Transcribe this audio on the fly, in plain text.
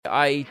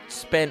I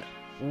spent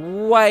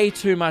way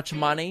too much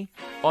money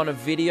on a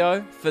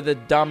video for the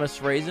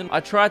dumbest reason. I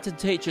tried to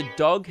teach a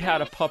dog how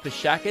to pop a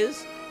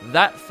Shakas.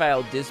 That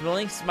failed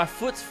dismally. My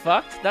foot's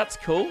fucked. That's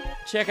cool.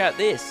 Check out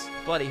this.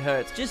 Bloody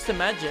hurts. Just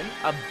imagine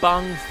a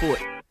bung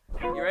foot.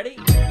 You ready?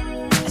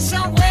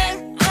 Somewhere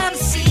on the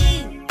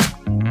sea,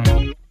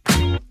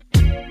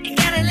 it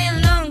got a little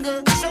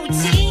longer, so it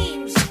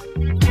seems.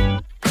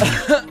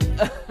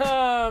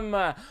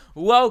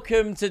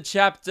 Welcome to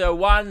chapter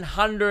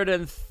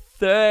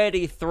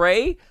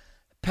 133,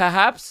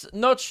 perhaps,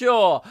 not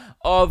sure,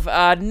 of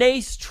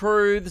Nice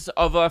Truths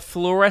of a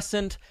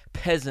Fluorescent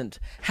Peasant.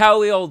 How are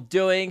we all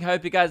doing?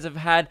 Hope you guys have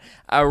had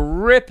a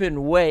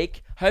ripping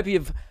week.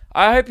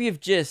 I hope you've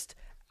just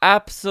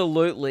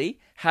absolutely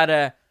had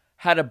a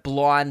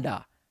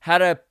blinder,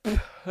 had a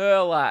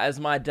perler, as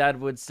my dad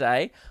would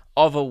say,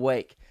 of a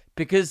week.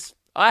 Because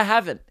I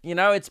haven't.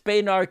 It's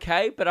been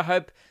okay, but I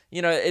hope,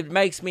 it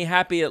makes me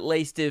happy at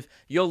least if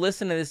you're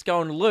listening to this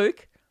going,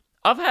 Luke,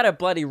 I've had a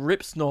bloody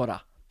rip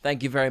snorter.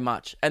 Thank you very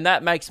much. And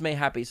that makes me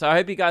happy. So I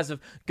hope you guys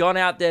have gone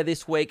out there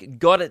this week,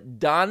 got it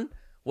done.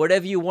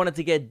 Whatever you wanted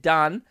to get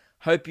done,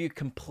 hope you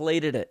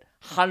completed it.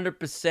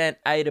 100%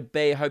 A to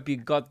B. Hope you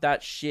got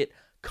that shit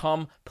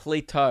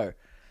completo.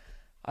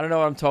 I don't know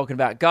what I'm talking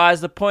about.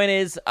 Guys, the point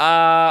is,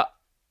 I've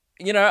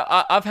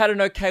had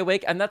an okay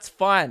week, and that's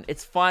fine.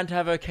 It's fine to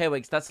have okay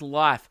weeks. That's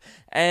life.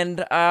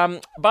 And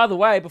by the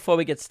way, before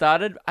we get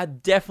started, I'm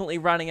definitely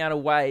running out of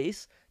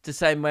ways to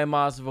say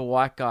memoirs of a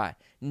white guy.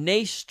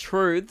 Niche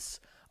truths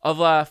of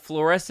a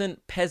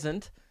fluorescent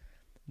peasant.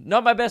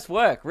 Not my best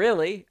work,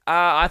 really.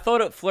 I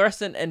thought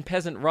fluorescent and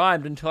peasant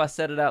rhymed until I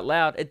said it out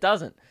loud. It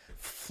doesn't.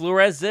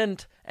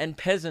 Fluorescent and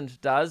peasant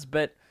does,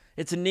 but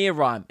it's a near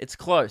rhyme. It's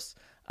close.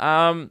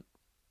 But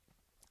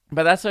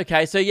that's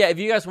okay. So yeah, if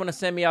you guys want to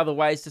send me other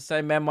ways to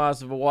say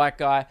memoirs of a white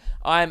guy,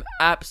 I'm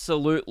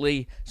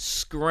absolutely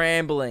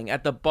scrambling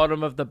at the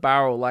bottom of the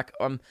barrel. Like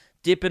I'm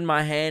dipping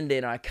my hand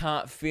in. I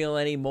can't feel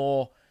any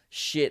more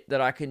shit that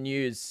I can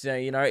use. So,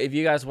 if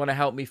you guys want to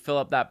help me fill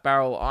up that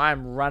barrel,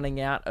 I'm running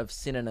out of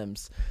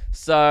synonyms.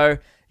 So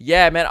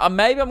yeah, man,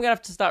 maybe I'm going to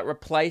have to start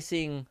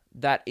replacing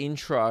that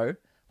intro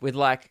with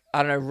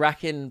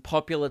racking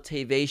popular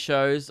TV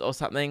shows or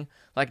something.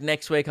 Like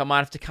next week I might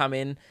have to come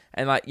in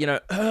and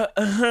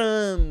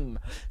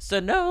so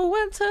no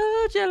one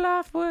told you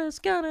life was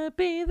gonna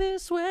be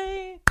this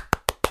way.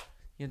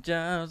 Your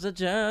job's a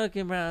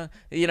joking around.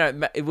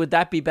 Would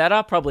that be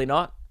better? Probably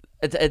not.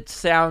 It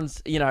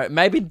sounds,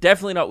 maybe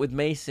definitely not with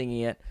me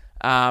singing it.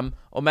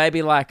 Or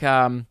maybe what's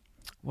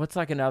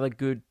another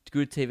good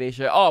TV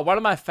show? Oh, one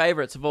of my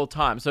favorites of all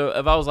time. So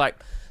if I was like,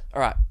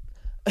 all right.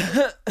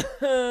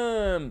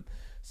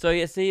 So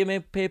you see me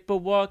people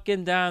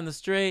walking down the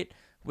street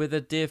with a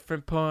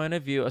different point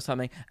of view or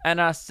something. And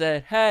I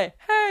said, hey,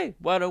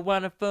 what a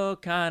wonderful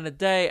kind of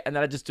day. And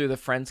then I just do the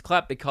Friends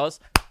clap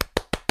because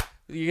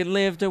you can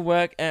live to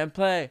work and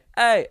play,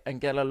 hey, and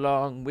get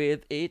along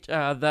with each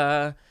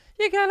other.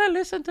 You gotta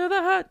listen to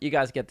the heart. You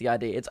guys get the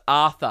idea. It's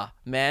Arthur,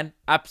 man.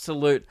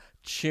 Absolute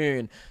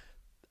tune.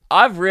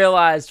 I've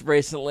realized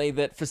recently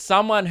that for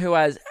someone who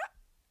has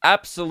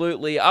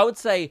absolutely, I would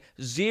say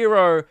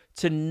 0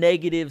 to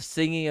negative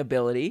singing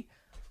ability,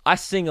 I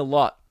sing a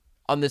lot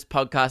on this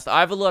podcast. I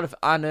have a lot of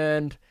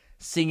unearned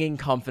singing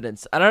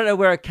confidence. I don't know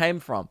where it came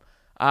from.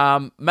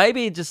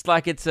 Maybe just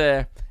it's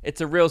a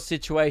real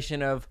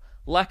situation of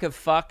lack of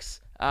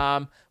fucks,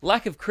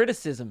 lack of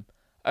criticism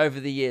over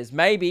the years.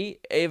 Maybe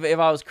if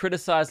I was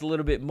criticized a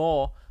little bit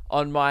more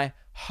on my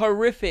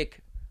horrific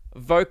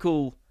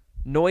vocal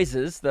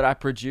noises that I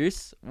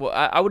produce, well,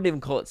 I wouldn't even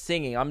call it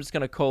singing. I'm just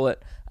going to call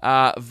it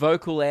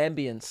vocal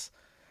ambience,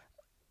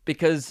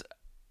 because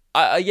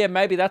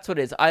maybe that's what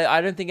it is.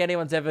 I don't think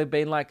anyone's ever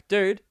been like,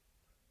 dude,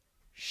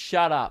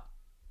 shut up.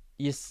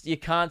 You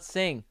can't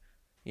sing.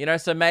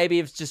 So maybe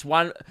if it's just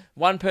one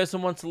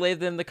person wants to leave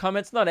them in the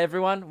comments, not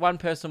everyone. One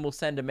person will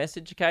send a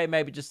message, okay?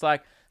 Maybe just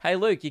like, hey,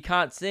 Luke, you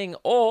can't sing.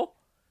 Or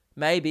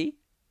maybe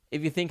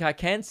if you think I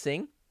can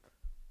sing,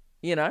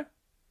 you're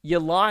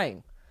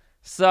lying.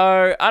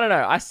 So, I don't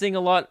know. I sing a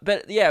lot.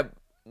 But yeah,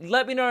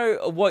 let me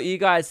know what you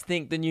guys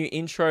think the new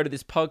intro to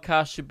this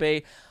podcast should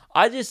be.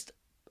 Because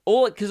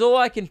all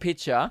I can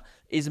picture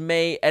is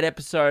me at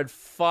episode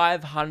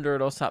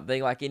 500 or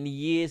something, in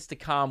years to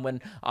come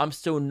when I'm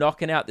still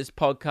knocking out this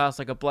podcast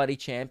like a bloody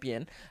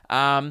champion.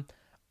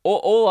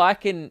 All I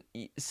can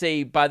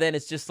see by then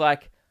is just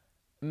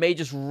me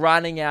just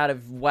running out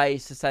of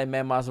ways to say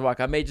memoirs of a white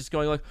guy. Me just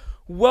going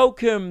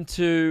welcome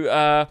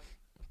to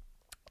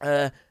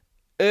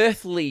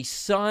earthly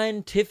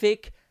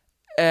scientific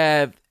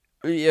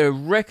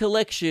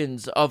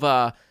recollections of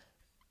a...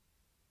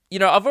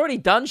 I've already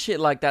done shit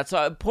like that.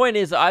 So the point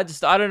is, I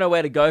don't know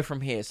where to go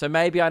from here. So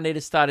maybe I need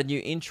to start a new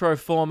intro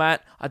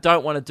format. I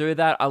don't want to do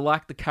that. I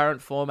like the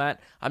current format.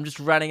 I'm just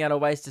running out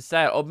of ways to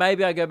say it. Or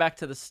maybe I go back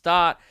to the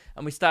start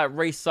and we start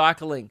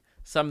recycling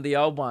some of the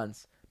old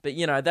ones. But,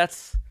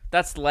 that's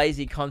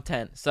lazy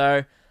content.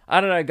 So,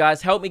 I don't know,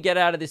 guys. Help me get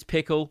out of this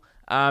pickle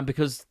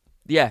because,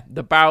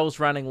 the barrel's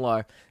running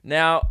low.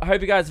 Now, I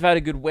hope you guys have had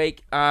a good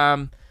week.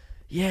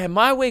 Yeah,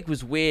 my week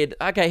was weird.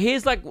 Okay,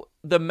 here's like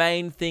the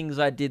main things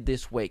I did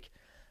this week.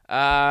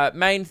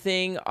 Main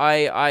thing,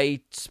 I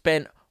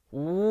spent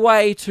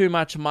way too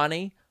much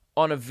money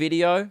on a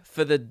video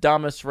for the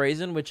dumbest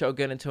reason, which I'll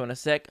get into in a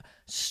sec.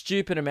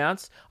 Stupid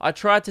amounts. I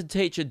tried to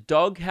teach a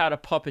dog how to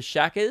pop a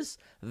Shakas.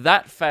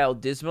 That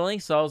failed dismally.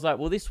 So I was like,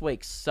 well, this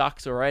week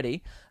sucks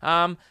already.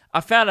 I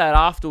found out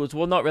afterwards.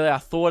 Well, not really. I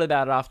thought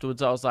about it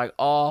afterwards. I was like,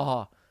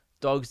 oh,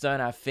 dogs don't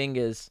have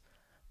fingers.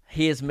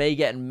 Here's me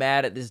getting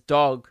mad at this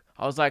dog.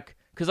 I was like,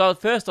 because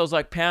first I was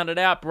like, pound it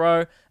out,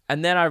 bro.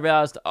 And then I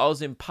realized I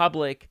was in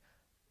public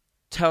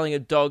telling a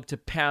dog to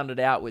pound it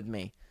out with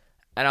me.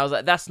 And I was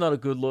like, that's not a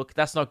good look.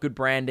 That's not good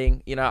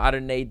branding. You know, I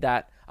don't need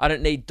that. I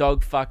don't need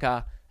dog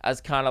fucker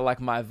as kind of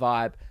like my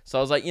vibe. So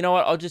I was like, you know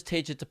what? I'll just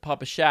teach it to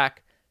pop a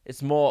shack.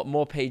 It's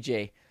more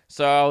PG.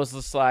 So I was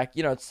just like,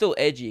 you know, it's still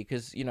edgy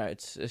because, you know,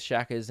 it's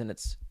Shakas and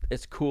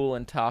it's cool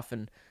and tough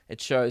and it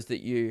shows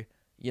that you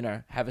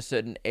know, have a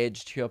certain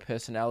edge to your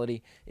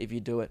personality if you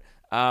do it.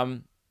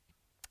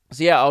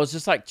 So yeah, I was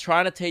just like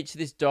trying to teach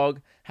this dog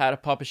how to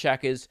pop a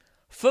Shakas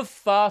for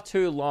far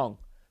too long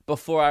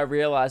before I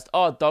realized,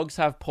 oh, dogs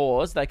have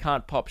paws. They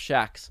can't pop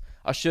shacks.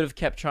 I should have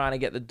kept trying to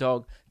get the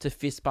dog to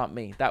fist bump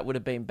me. That would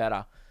have been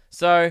better.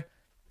 So,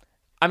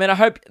 I mean, I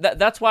hope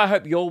that's why I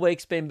hope your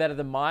week's been better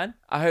than mine.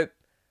 I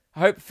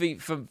hope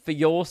for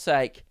your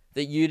sake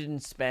that you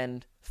didn't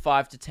spend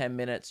 5 to 10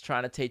 minutes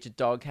trying to teach a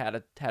dog how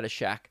to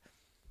shack,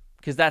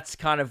 because that's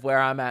kind of where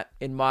I'm at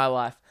in my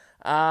life.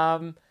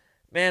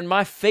 Man,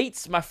 my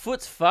foot's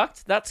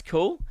fucked. That's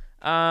cool.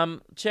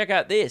 Check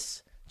out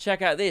this.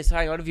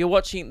 Hang on. If you're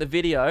watching the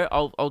video,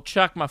 I'll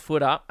chuck my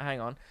foot up.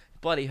 Hang on.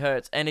 Bloody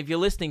hurts. And if you're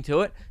listening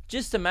to it,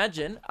 just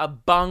imagine a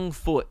bung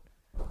foot.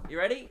 You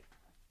ready?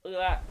 Look at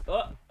that.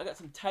 Oh, I got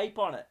some tape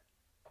on it.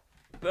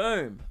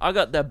 Boom. I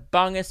got the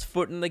bungest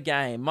foot in the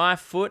game. My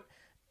foot,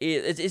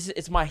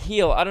 it's my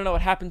heel. I don't know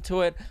what happened to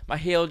it. My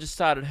heel just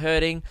started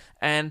hurting.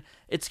 And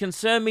it's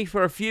concerned me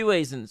for a few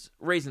reasons.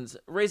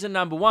 Reason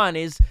number one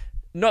is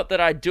not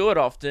that I do it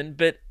often,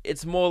 but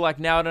it's more like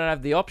now I don't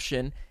have the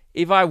option.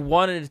 If I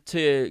wanted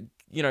to,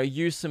 you know,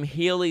 use some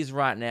Heelys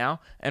right now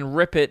and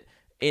rip it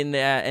in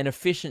an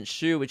efficient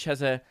shoe, which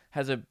has a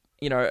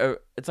you know,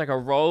 it's like a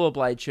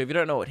rollerblade shoe. If you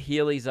don't know what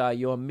Heelys are,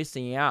 you're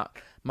missing out,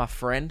 my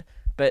friend.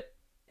 But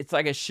it's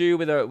like a shoe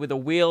with a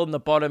wheel in the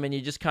bottom, and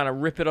you just kind of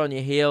rip it on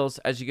your heels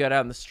as you go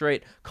down the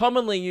street.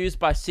 Commonly used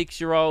by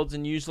 6-year-olds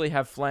and usually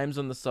have flames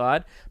on the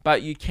side,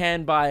 but you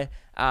can buy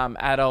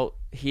adult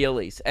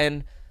Heelys.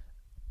 And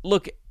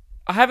look,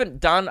 I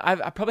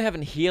probably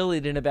haven't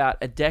Heeled in about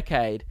a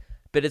decade,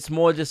 but it's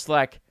more just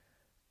like,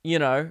 you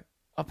know,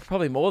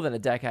 probably more than a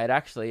decade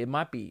actually. It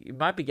might be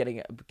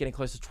getting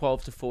close to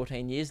 12 to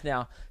 14 years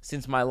now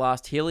since my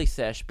last Heely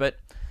sesh. But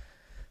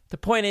the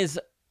point is,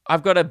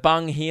 I've got a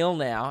bung heel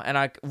now, and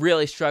I'm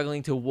really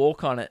struggling to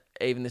walk on it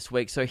even this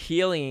week. So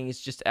healing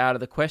is just out of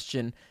the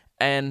question,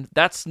 and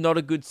that's not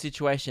a good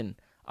situation.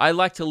 I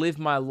like to live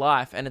my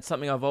life, and it's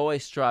something I've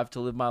always strived to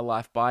live my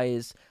life by,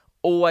 is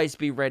always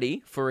be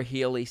ready for a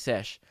Heely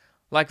sesh.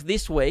 Like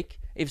this week,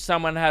 if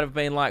someone had have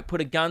been like,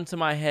 put a gun to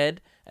my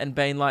head and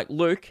been like,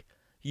 Luke,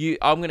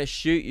 I'm going to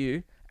shoot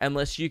you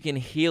unless you can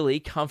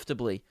Heely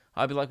comfortably,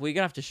 I'd be like, well, you're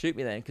going to have to shoot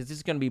me then, because this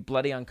is going to be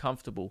bloody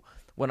uncomfortable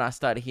when I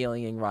start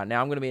healing right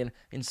now. I'm going to be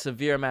in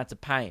severe amounts of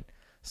pain.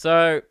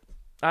 So,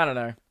 I don't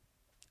know.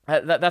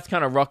 That's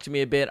kind of rocked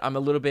me a bit. I'm a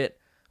little bit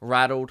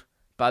rattled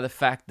by the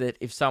fact that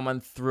if someone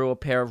threw a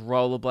pair of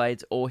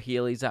rollerblades or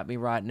Heelys at me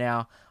right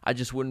now, I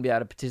just wouldn't be able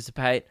to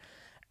participate.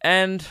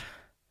 And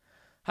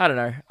I don't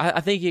know.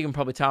 I think you can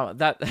probably tell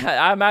that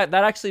that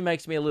actually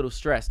makes me a little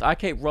stressed. I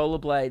keep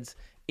rollerblades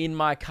in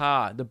my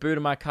car, the boot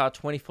of my car,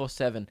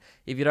 24/7.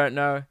 If you don't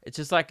know, it's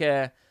just like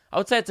I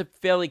would say it's a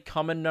fairly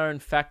common known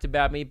fact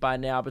about me by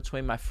now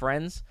between my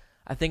friends.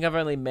 I think I've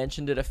only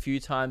mentioned it a few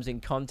times in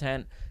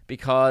content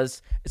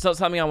because it's not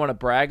something I want to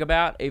brag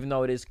about, even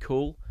though it is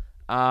cool.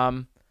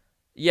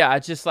 Yeah,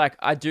 it's just like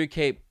I do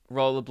keep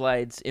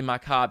rollerblades in my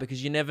car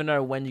because you never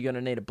know when you're going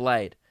to need a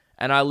blade.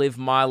 And I live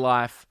my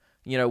life,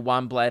 you know,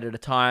 one blade at a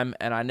time,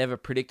 and I never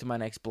predict my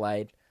next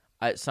blade.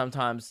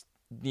 Sometimes,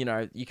 you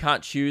know, you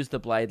can't choose the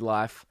blade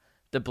life.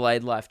 The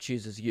blade life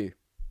chooses you.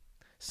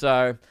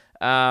 So,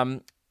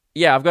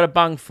 yeah, I've got a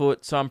bung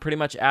foot, so I'm pretty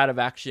much out of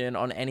action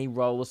on any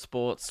roller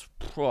sports.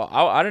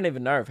 I don't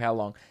even know for how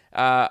long.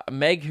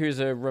 Meg, who's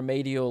a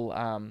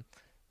remedial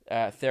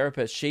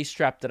therapist, she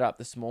strapped it up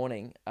this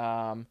morning.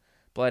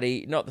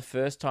 Bloody, not the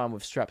first time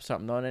we've strapped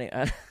something on any.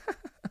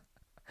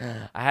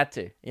 I had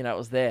to, you know, it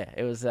was there.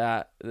 It was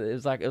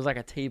like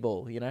a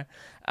T-ball, you know.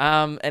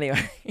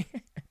 Anyway,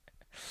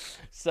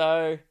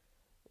 so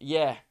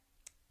yeah.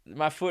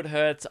 My foot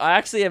hurts. I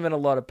actually am in a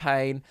lot of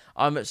pain.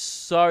 I'm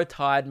so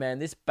tired, man.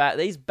 These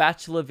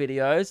Bachelor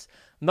videos,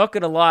 I'm not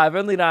going to lie, I've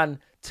only done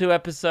 2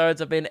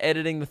 episodes. I've been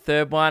editing the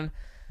 3rd one.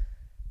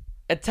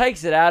 It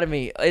takes it out of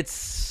me. It's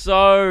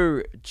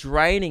so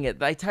draining.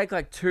 They take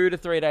like 2 to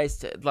 3 days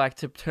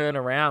to turn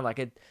around.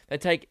 They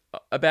take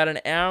about an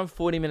hour and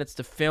 40 minutes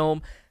to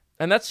film.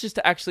 And that's just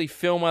to actually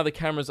film while the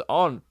camera's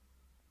on.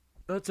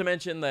 Not to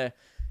mention the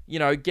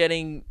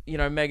getting,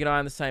 Meg and I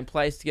in the same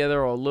place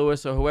together, or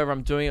Lewis or whoever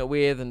I'm doing it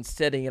with, and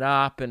setting it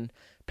up and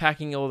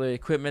packing all the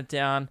equipment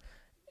down.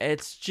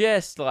 It's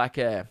just like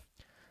it's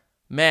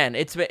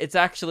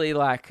actually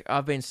like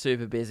I've been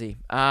super busy.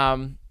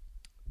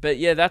 But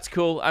yeah, that's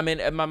cool. I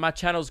mean, my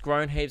channel's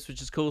grown heaps,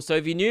 which is cool. So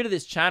if you're new to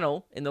this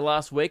channel in the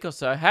last week or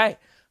so, hey,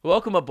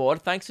 welcome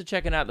aboard. Thanks for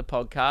checking out the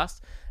podcast.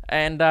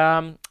 And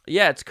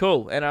yeah, it's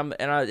cool. And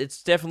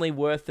it's definitely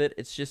worth it.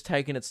 It's just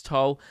taking its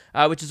toll,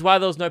 which is why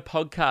there was no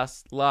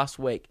podcast last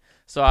week.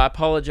 So I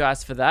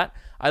apologize for that.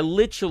 I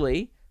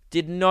literally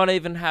did not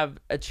even have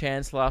a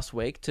chance last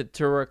week to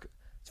work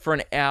for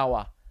an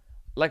hour.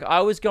 Like,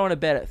 I was going to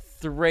bed at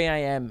 3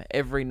 a.m.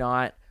 every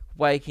night,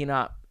 waking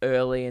up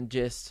early, and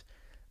just...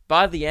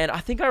 By the end, I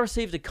think I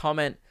received a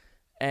comment,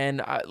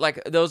 and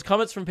there was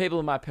comments from people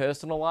in my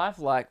personal life,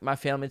 like my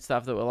family and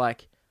stuff, that were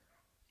like,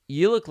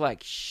 "You look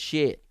like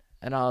shit,"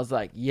 and I was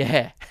like,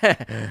 "Yeah,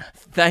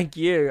 thank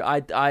you,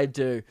 I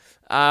do."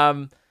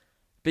 But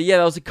yeah,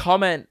 there was a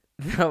comment.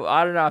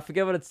 I don't know, I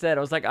forget what it said.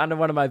 It was like under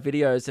one of my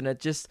videos, and it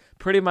just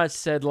pretty much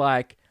said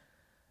like,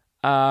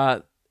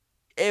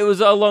 it was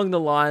along the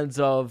lines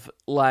of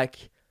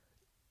like,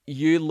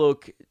 "You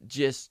look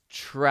just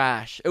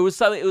trash." It was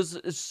something, it was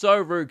so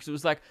rude,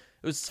 because it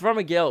was from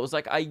a girl. It was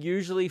like, "I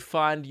usually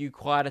find you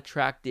quite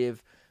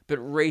attractive, but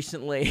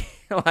recently,"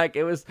 like,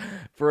 it was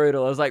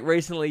brutal. It was like,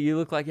 "Recently you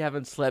look like you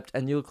haven't slept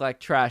and you look like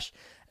trash."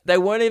 They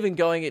weren't even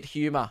going at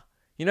humor.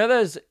 You know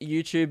those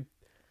YouTube,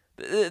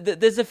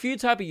 there's a few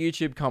type of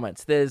YouTube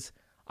comments. There's,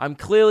 "I'm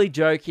clearly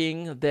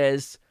joking."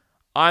 There's,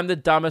 "I'm the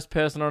dumbest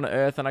person on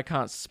earth and I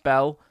can't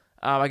spell."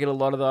 I get a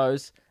lot of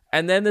those.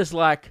 And then there's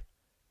like,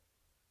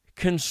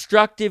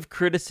 constructive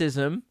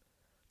criticism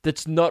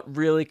that's not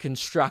really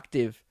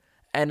constructive,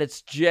 and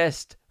it's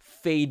just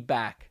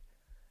feedback.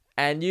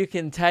 And you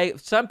can take,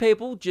 some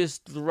people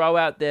just throw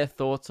out their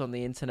thoughts on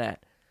the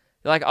internet.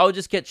 Like, I'll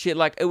just get shit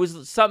like, it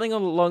was something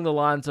along the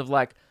lines of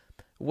like,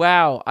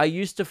 "Wow, I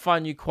used to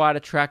find you quite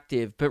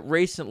attractive, but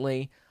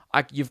recently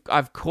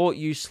I've caught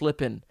you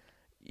slipping.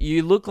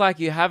 You look like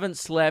you haven't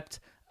slept."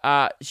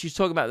 She's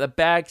talking about the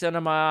bags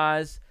under my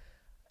eyes.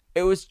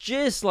 It was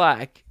just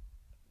like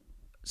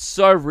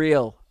so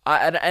real.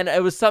 And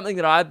it was something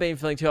that I've been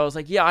feeling too. I was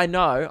like, yeah, I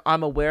know.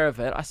 I'm aware of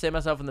it. I see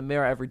myself in the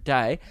mirror every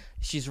day.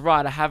 She's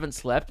right. I haven't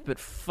slept, but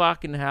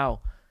fucking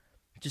hell,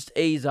 just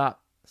ease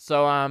up.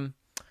 So,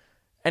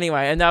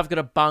 anyway, and now I've got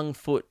a bung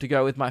foot to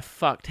go with my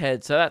fucked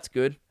head. So that's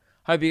good.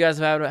 Hope you guys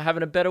are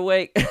having a better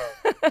week.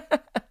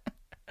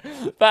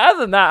 But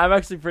other than that, I'm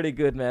actually pretty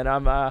good, man.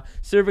 I'm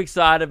super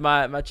excited.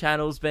 My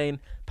channel's been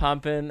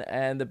pumping,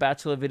 and the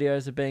Bachelor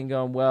videos have been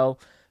going well.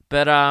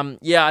 But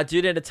yeah, I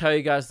do need to tell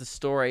you guys the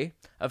story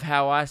of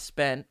how I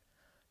spent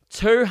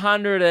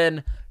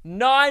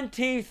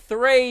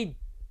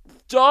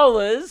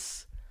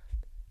 $293.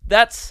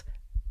 That's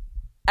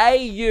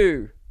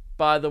AU,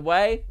 by the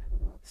way.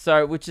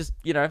 So, which is,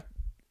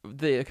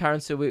 the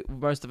currency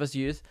most of us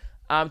use.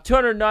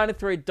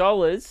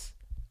 $293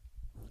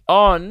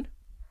 on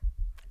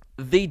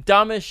the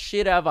dumbest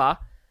shit ever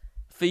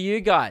for you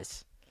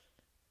guys.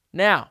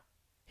 Now,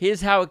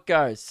 here's how it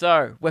goes.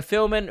 So, we're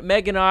filming,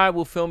 Meg and I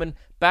will film in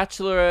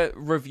Bachelor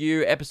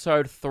Review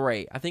Episode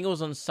 3. I think it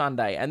was on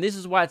Sunday. And this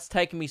is why it's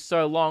taken me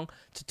so long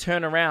to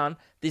turn around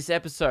this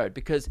episode,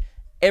 because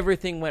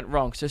everything went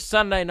wrong. So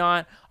Sunday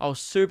night, I was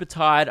super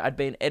tired. I'd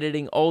been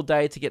editing all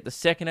day to get the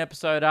second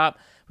episode up.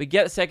 We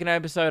get the second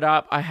episode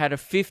up. I had a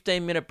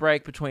 15-minute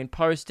break between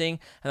posting,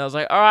 and I was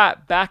like, all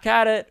right, back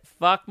at it.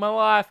 Fuck my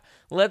life.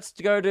 Let's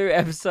go do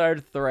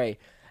episode 3.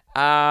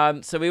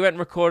 So we went and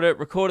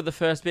recorded the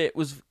first bit. It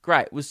was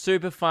great. It was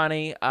super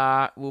funny.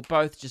 We were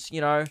both just,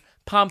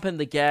 pumping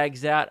the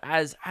gags out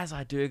as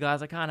I do,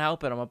 guys. I can't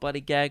help it. I'm a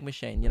bloody gag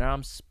machine.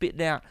 I'm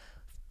spitting out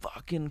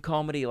fucking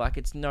comedy like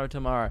it's no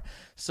tomorrow.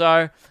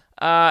 So,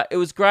 it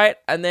was great.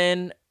 And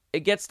then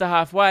it gets to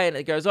halfway and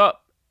it goes,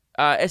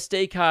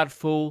 SD card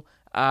full,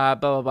 blah,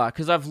 blah, blah.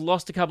 Because I've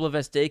lost a couple of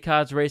SD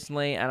cards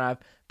recently and I've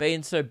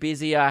been so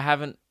busy, I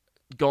haven't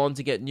gone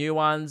to get new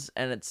ones,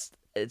 and it's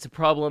a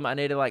problem. I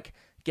need to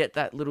get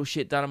that little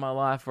shit done in my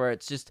life where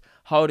it's just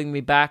holding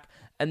me back.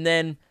 And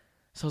then,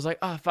 so I was like,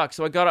 oh fuck.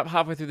 So I got up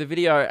halfway through the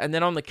video, and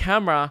then on the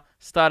camera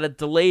started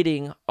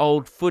deleting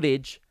old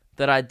footage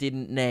that I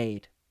didn't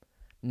need.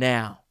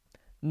 Now,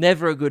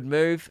 never a good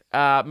move.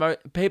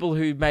 People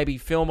who maybe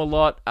film a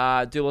lot,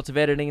 do lots of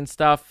editing and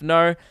stuff,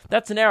 no,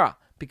 that's an error,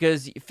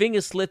 because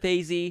fingers slip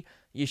easy.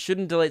 You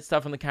shouldn't delete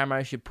stuff on the camera.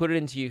 You should put it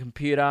into your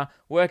computer,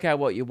 work out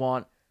what you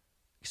want,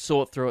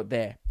 sort through it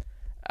there.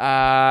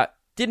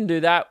 Didn't do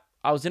that.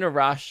 I was in a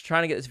rush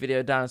trying to get this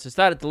video done, so I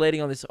started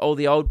deleting all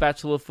the old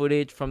Bachelor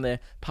footage from the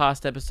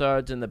past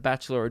episodes and the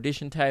Bachelor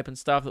audition tape and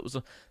stuff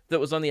that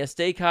was on the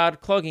SD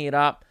card, clogging it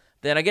up.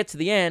 Then I get to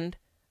the end,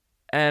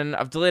 and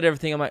I've deleted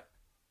everything. I'm like,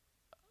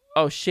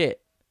 oh shit.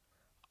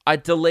 I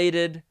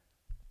deleted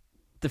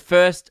the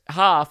first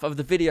half of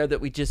the video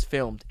that we just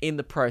filmed in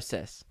the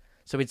process.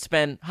 So we'd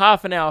spent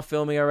half an hour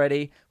filming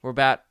already. We're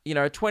about,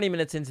 20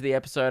 minutes into the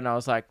episode, and I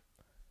was like,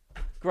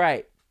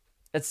 great.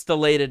 It's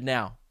deleted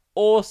now.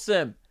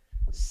 Awesome.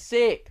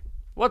 Sick.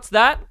 What's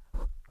that?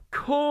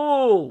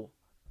 Cool.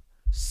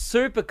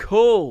 Super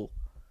cool.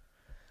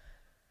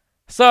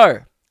 So,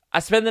 I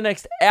spend the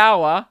next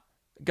hour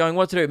going,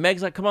 what to do?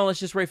 Meg's like, come on, let's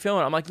just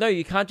refilm it. I'm like, no,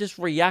 you can't just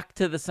react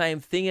to the same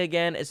thing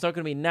again. It's not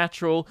going to be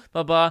natural,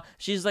 blah, blah.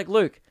 She's like,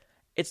 Luke,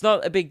 it's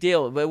not a big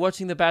deal. We're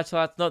watching The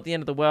Bachelor. It's not the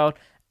end of the world.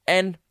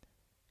 And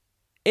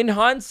in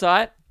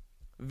hindsight,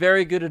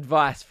 very good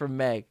advice from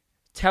Meg.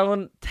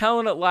 Telling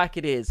it like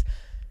it is.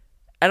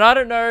 And I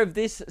don't know if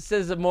this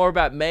says more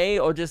about me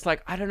or just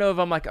like, I don't know if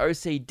I'm like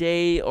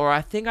OCD or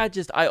I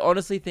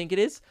honestly think it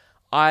is.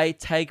 I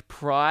take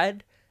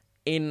pride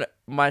in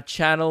my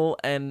channel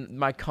and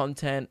my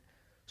content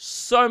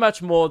so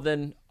much more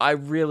than I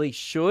really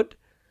should.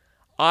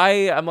 I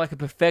am like a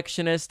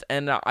perfectionist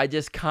and I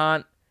just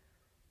can't,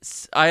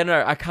 I don't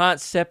know, I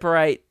can't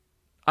separate.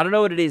 I don't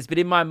know what it is, but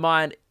in my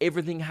mind,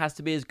 everything has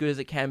to be as good as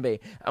it can be.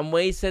 And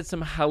we said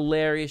some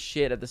hilarious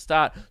shit at the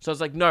start. So I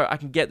was like, no, I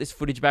can get this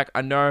footage back.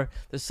 I know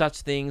there's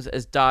such things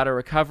as data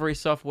recovery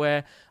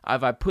software.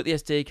 If I put the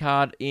SD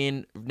card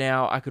in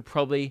now, I could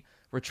probably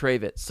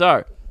retrieve it.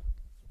 So,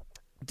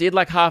 did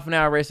like half an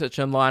hour research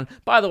online.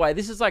 By the way,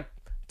 this is like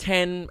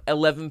 10,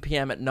 11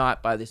 p.m. at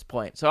night by this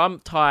point. So I'm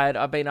tired.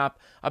 I've been up.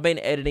 I've been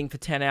editing for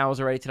 10 hours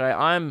already today.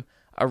 I'm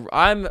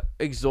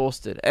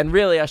exhausted. And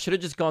really, I should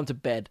have just gone to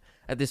bed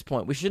at this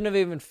point. We shouldn't have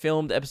even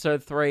filmed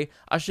episode 3.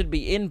 I should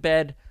be in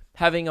bed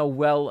having a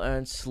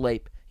well-earned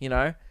sleep, you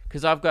know,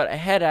 because I've got a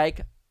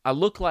headache. I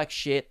look like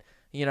shit,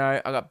 you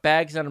know, I got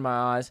bags under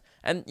my eyes.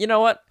 And you know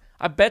what?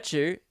 I bet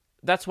you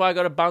that's why I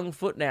got a bung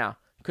foot now,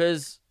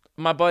 because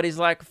my body's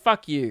like,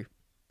 fuck you.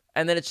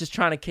 And then it's just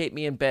trying to keep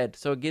me in bed.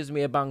 So it gives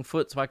me a bung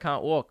foot so I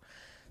can't walk.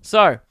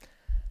 So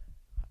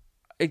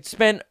I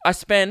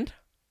spend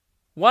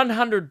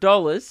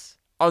 $100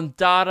 on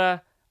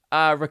data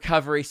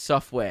recovery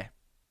software.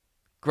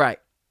 Great.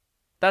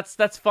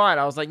 That's fine.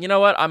 I was like, you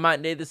know what? I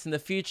might need this in the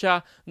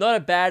future. Not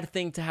a bad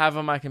thing to have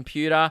on my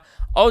computer.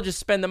 I'll just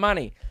spend the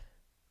money.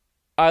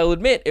 I'll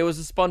admit it was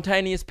a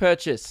spontaneous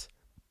purchase,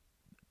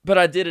 but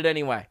I did it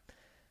anyway.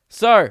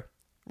 So,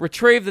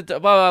 retrieved the...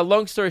 Well,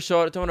 long story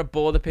short, I don't want to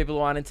bore the people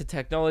who aren't into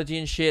technology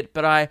and shit,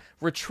 but I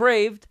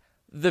retrieved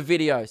the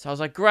videos. I was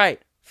like, great.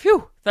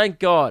 Phew, thank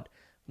God.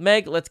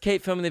 Meg, let's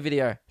keep filming the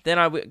video. Then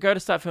I go to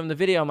start filming the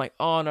video. I'm like,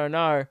 oh,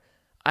 no.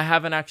 I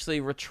haven't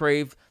actually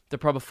retrieved the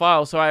proper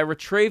files. So I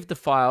retrieved the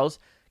files,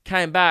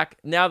 came back.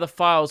 Now the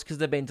files, because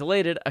they've been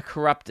deleted, are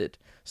corrupted.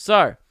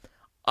 So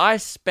I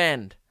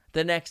spend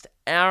the next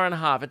hour and a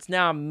half, it's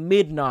now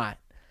midnight,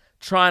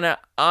 trying to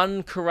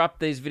uncorrupt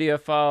these video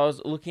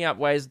files, looking up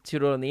ways to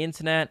do it on the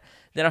internet.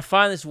 Then I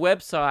find this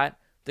website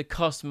that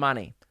costs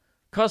money.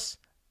 Costs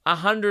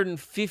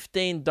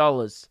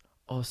 $115,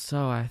 or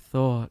so I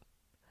thought,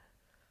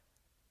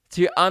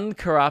 to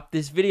uncorrupt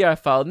this video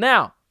file.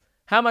 Now,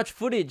 how much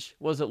footage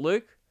was it,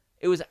 Luke?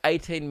 It was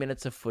 18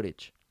 minutes of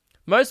footage.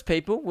 Most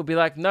people would be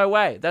like, no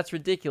way, that's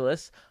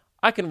ridiculous.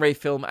 I can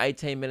refilm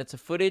 18 minutes of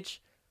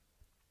footage.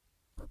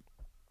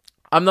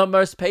 I'm not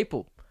most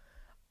people.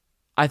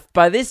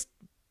 By this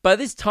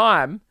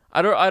time,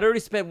 I'd already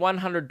spent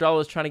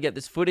 $100 trying to get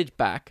this footage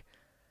back.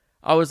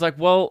 I was like,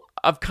 well,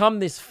 I've come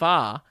this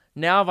far.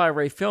 Now if I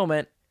refilm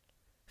it,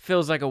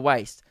 feels like a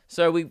waste.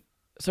 So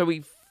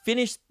we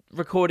finished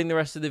recording the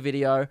rest of the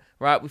video,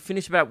 right? We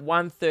finished about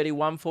 1:30,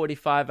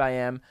 1:45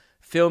 a.m.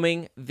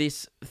 filming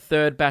this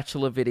third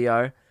Bachelor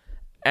video.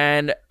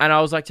 And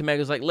I was like to Meg, I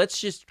was like, let's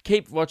just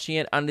keep watching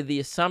it under the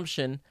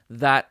assumption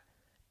that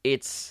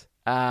it's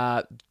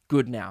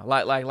good now.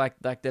 Like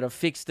that I've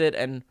fixed it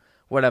and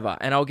whatever.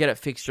 And I'll get it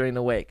fixed during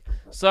the week.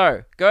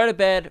 So, go to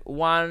bed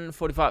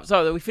 1:45.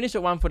 So, we finished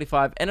at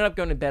 1:45. Ended up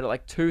going to bed at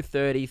like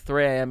 2:30,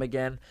 3 a.m.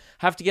 again.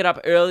 Have to get up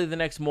early the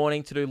next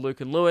morning to do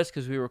Luke and Lewis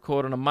because we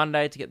record on a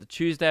Monday to get the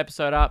Tuesday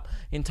episode up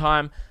in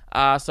time.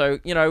 So,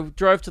 you know,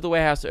 drove to the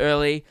warehouse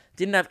early.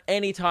 Didn't have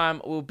any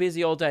time. We were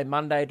busy all day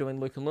Monday doing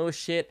Luke and Lewis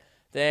shit.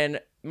 Then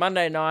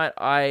Monday night,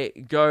 I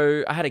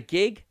had a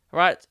gig,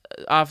 right,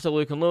 after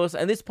Luke and Lewis.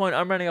 And at this point,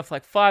 I'm running off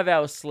like 5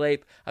 hours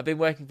sleep. I've been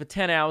working for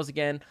 10 hours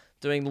again,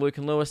 doing Luke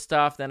and Lewis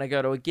stuff. Then I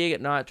go to a gig at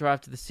night,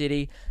 drive to the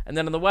city. And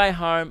then on the way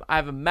home, I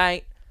have a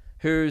mate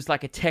who's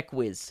like a tech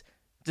whiz.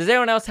 Does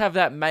anyone else have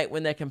that mate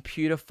when their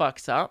computer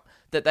fucks up,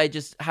 that they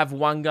just have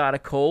one guy to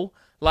call?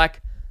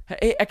 Like,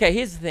 okay,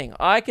 here's the thing.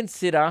 I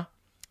consider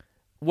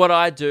what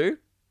I do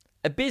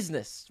a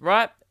business,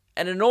 right?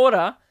 And in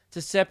order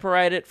to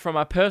separate it from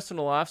my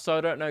personal life so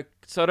I don't go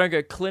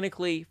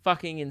clinically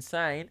fucking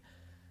insane,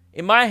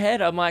 in my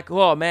head, I'm like,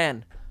 oh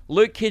man,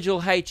 Luke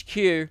Kidgel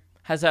HQ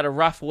has had a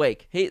rough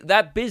week.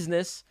 That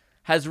business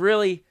has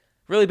really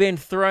been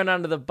thrown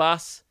under the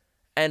bus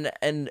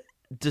and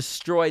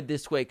destroyed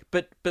this week.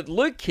 But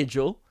Luke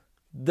Kidgel,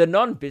 the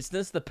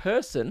non-business, the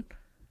person,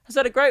 has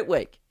had a great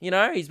week. You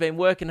know, he's been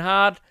working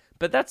hard,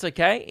 but that's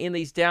okay. In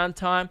his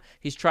downtime,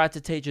 he's tried to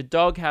teach a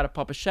dog how to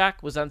pop a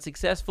shack, was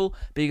unsuccessful,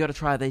 but you got to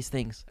try these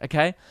things,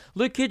 okay?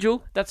 Luke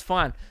Kidgel, that's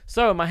fine.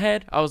 So in my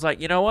head, I was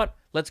like, you know what?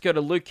 Let's go to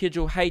Luke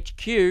Kidgel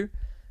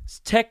HQ's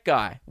tech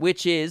guy,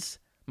 which is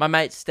my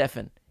mate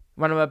Stefan.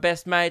 One of my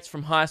best mates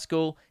from high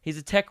school, he's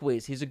a tech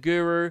whiz. He's a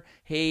guru.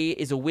 He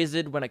is a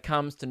wizard when it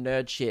comes to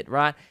nerd shit,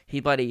 right? He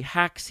bloody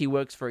hacks. He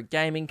works for a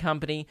gaming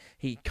company.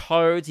 He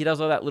codes. He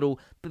does all that little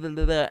blah,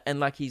 blah, blah,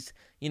 and like he's,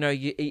 you know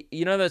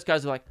those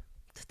guys are like,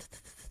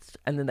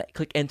 and then they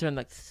click enter and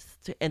like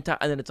enter,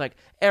 and then it's like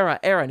error,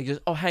 and he goes,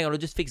 oh, hang on, I'll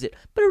just fix it.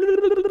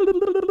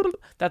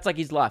 That's like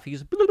his life. He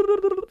goes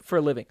for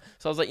a living.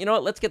 So I was like, you know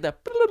what? Let's get that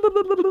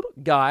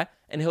guy,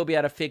 and he'll be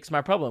able to fix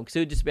my problem, because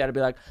he'll just be able to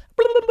be like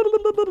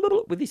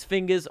with his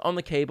fingers on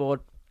the keyboard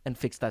and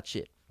fix that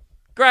shit.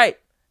 Great,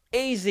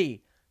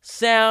 easy,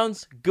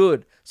 sounds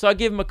good. So I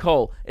give him a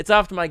call. It's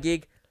after my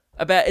gig.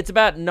 It's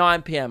about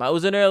 9 p.m. It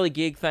was an early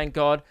gig, thank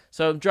God.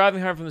 So I'm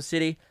driving home from the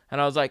city, and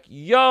I was like,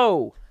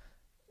 yo,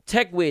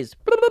 Tech Whiz,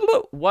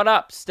 what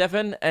up,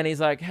 Stefan? And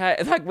he's like, hey,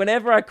 like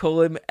whenever I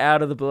call him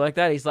out of the blue like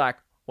that, he's like,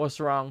 what's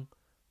wrong?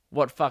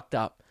 What fucked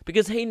up?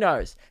 Because he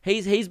knows.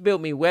 He's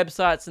built me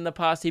websites in the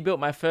past. He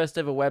built my first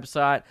ever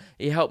website.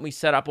 He helped me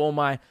set up all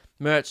my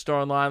merch store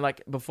online.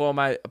 Like before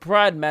my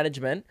prior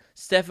management,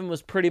 Stefan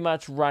was pretty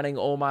much running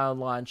all my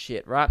online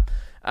shit, right?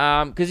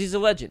 Because he's a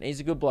legend. He's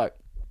a good bloke.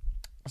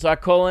 So I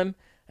call him,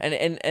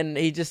 and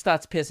he just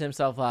starts pissing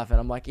himself laughing.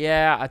 I'm like,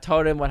 yeah, I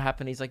told him what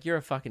happened. He's like, you're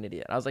a fucking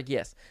idiot. I was like,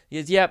 yes. He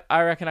goes, yep,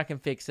 I reckon I can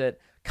fix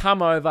it.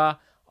 Come over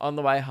on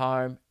the way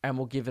home, and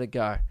we'll give it a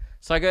go.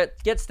 So I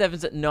get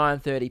Stefan's at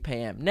 9:30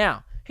 p.m.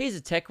 Now, he's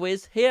a tech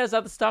whiz. He has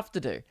other stuff to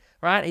do,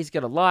 right? He's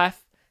got a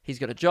life. He's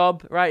got a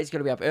job, right? He's got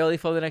to be up early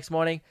for the next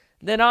morning.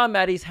 Then I'm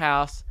at his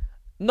house,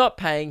 not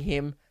paying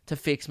him to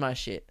fix my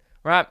shit,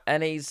 right?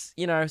 And he's,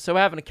 so we're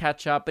having a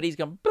catch up, but he's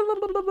gone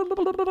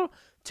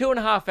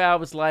 2.5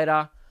 hours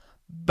later,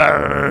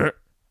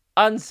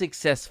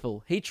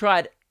 unsuccessful. He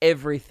tried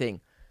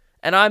everything.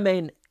 And I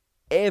mean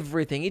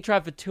everything. He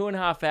tried for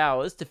 2.5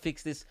 hours to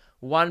fix this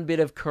one bit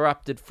of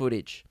corrupted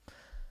footage.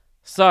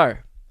 So,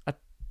 I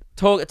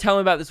tell him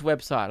about this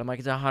website. I'm like,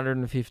 it's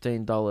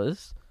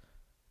 $115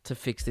 to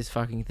fix this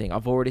fucking thing.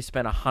 I've already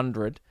spent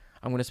 $100.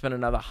 I'm going to spend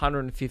another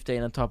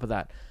 $115 on top of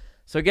that.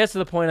 So it gets to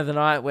the point of the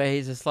night where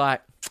he's just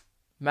like,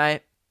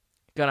 mate,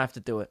 gonna have to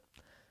do it.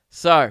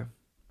 So,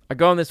 I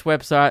go on this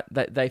website,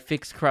 they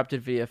fix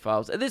corrupted video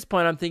files. At this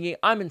point, I'm thinking,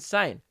 I'm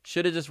insane.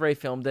 Should have just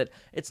refilmed it.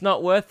 It's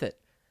not worth it.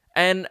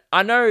 And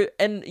I know,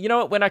 and you know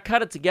what? When I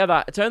cut it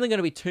together, it's only going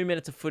to be 2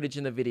 minutes of footage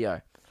in the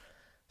video.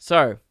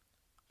 So,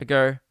 I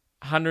go,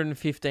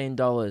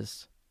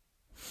 $115.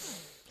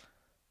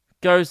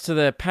 Goes to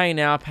the Pay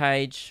Now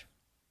page.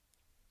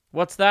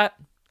 What's that?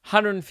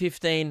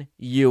 $115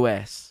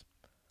 US.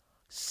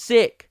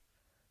 Sick.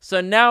 So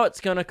now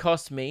it's going to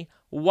cost me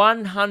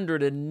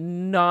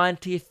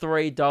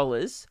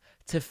 $193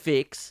 to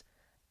fix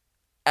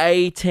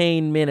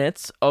 18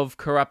 minutes of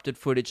corrupted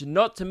footage.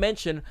 Not to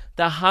mention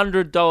the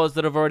 $100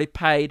 that I've already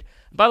paid.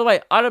 By the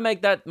way, I don't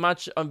make that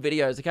much on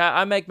videos, okay?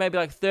 I make maybe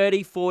like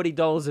 $30,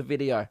 $40 a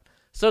video.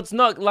 So it's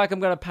not like I'm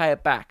going to pay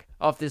it back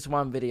off this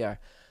one video.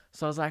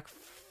 So I was like,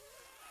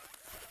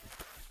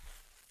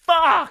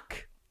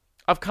 fuck!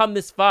 I've come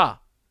this far.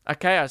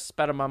 Okay, I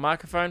spat on my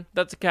microphone.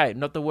 That's okay.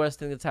 Not the worst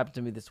thing that's happened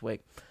to me this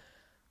week.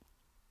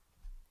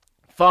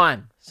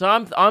 Fine. So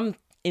I'm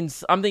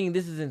thinking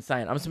this is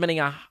insane. I'm spending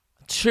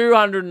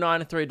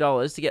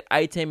 $293 to get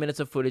 18 minutes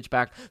of footage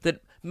back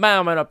that may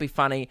or may not be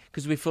funny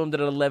because we filmed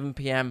it at 11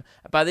 p.m.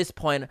 By this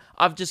point,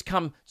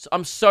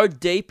 I'm so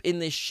deep in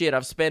this shit.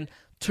 I've spent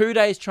 2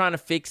 days trying to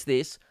fix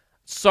this.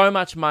 So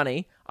much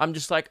money. I'm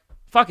just like,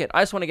 fuck it.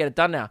 I just want to get it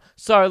done now.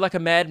 So, like a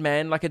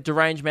madman, like a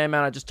deranged man,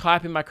 I just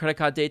type in my credit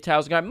card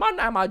details and go, my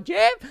name is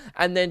Jeff,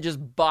 and then just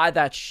buy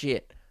that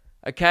shit.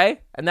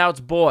 Okay? And now it's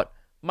bought.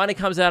 Money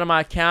comes out of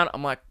my account.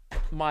 I'm like,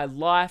 my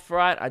life,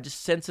 right? I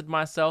just censored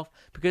myself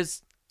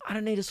because I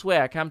don't need to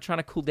swear. Okay? I'm trying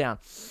to cool down.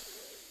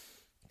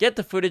 Get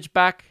the footage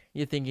back.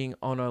 You're thinking,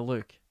 oh no,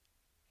 Luke,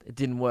 it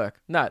didn't work.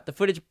 No, the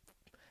footage,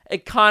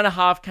 it kind of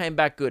half came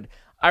back good.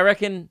 I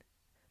reckon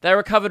they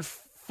recovered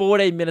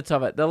 14 minutes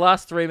of it. The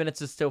last 3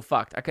 minutes is still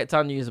fucked. Okay, it's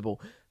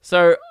unusable.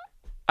 So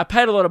I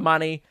paid a lot of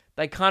money.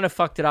 They kind of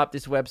fucked it up,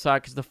 this website,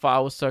 because the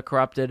file was so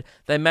corrupted.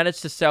 They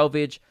managed to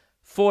salvage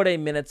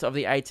 14 minutes of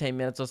the 18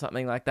 minutes or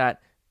something like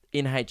that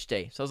in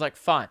HD. So I was like,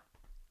 fine.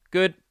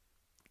 Good.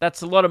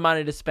 That's a lot of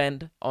money to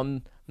spend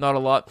on not a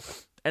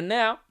lot. And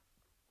now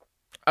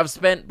I've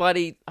spent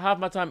bloody half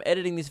my time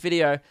editing this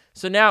video.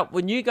 So now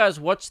when you guys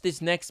watch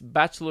this next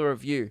Bachelor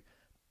review,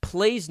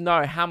 please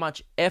know how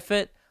much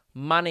effort,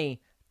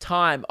 money,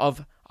 time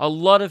of a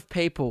lot of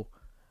people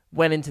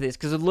went into this,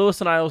 because Lewis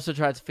and I also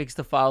tried to fix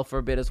the file for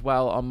a bit as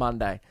well on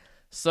Monday.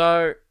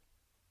 So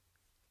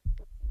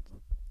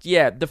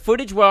yeah, the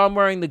footage where I'm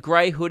wearing the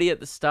grey hoodie at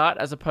the start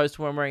as opposed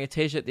to when I'm wearing a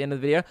t-shirt at the end of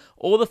the video,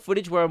 or the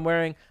footage where I'm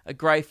wearing a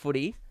grey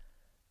footy,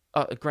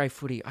 I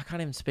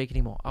can't even speak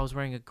anymore. I was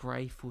wearing a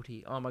grey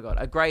footy. Oh my God,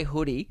 a grey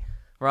hoodie,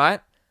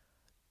 right?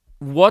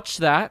 Watch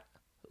that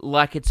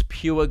like it's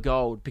pure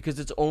gold, because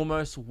it's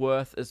almost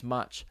worth as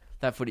much,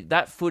 that footage.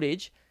 That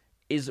footage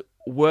is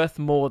worth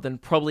more than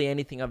probably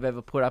anything I've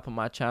ever put up on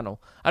my channel.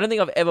 I don't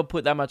think I've ever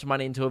put that much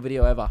money into a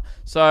video ever.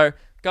 So,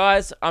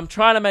 guys, I'm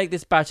trying to make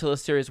this Bachelor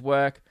series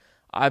work.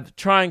 I'm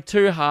trying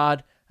too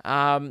hard.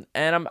 And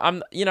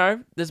I'm,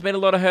 there's been a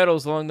lot of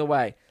hurdles along the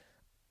way,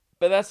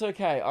 but that's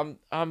okay.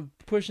 I'm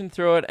pushing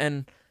through it,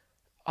 and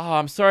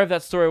I'm sorry if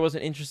that story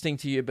wasn't interesting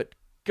to you, but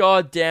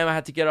god damn, I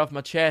had to get off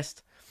my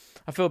chest.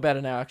 I feel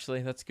better now,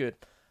 actually. That's good.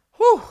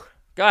 Whew.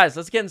 Guys,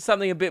 let's get into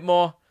something a bit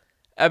more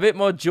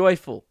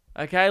joyful.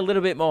 Okay, a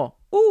little bit more.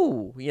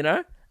 Ooh,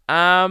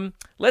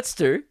 let's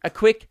do a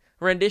quick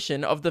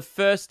rendition of the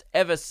first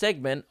ever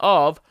segment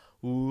of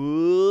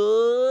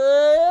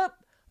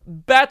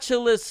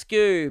Bachelor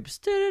Scoops.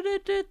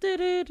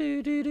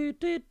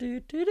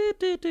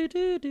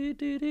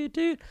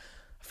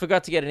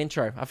 Forgot to get an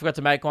intro. I forgot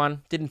to make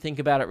one. Didn't think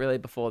about it really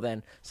before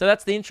then. So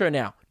that's the intro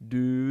now.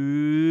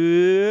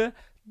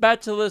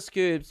 Bachelor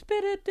Scoops.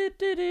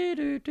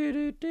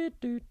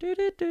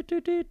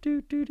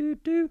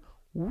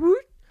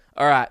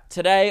 Alright,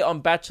 today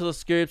on Bachelor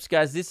Scoops,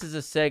 guys, this is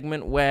a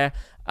segment where,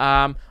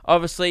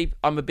 obviously,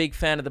 I'm a big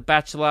fan of The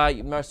Bachelor.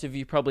 Most of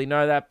you probably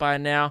know that by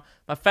now.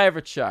 My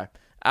favourite show.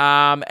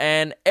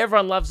 And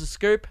everyone loves a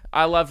scoop.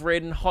 I love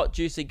reading hot,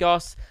 juicy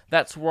goss.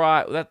 That's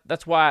why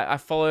I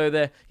follow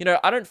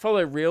I don't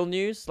follow real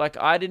news. Like,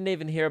 I didn't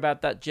even hear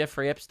about that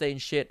Jeffrey Epstein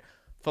shit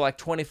for like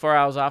 24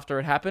 hours after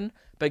it happened.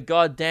 But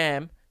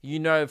goddamn,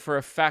 for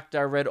a fact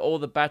I read all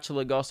the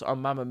Bachelor goss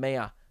on Mamma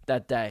Mia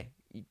that day.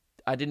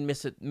 I didn't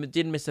miss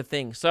a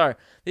thing. So,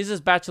 this is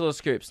Bachelor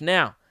Scoops.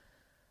 Now,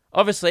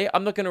 obviously,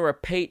 I'm not going to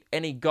repeat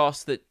any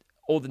goss that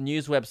all the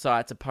news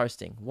websites are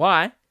posting.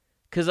 Why?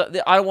 Because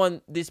I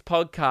want this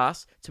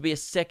podcast to be a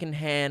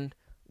secondhand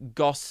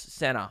goss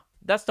center.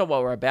 That's not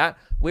what we're about.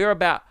 We're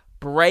about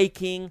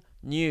breaking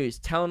news,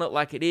 telling it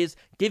like it is,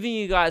 giving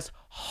you guys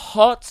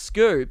hot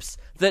scoops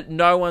that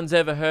no one's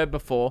ever heard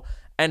before.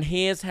 And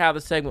here's how the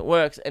segment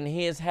works. And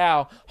here's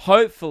how,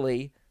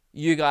 hopefully,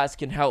 you guys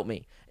can help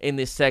me in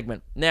this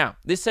segment. Now,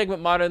 this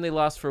segment might only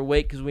last for a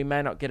week because we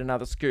may not get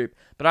another scoop.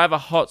 But I have a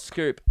hot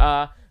scoop.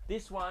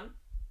 This one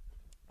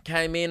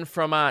came in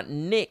from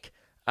Nick,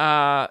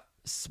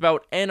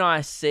 spelled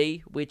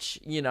N-I-C, which,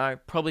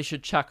 probably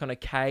should chuck on a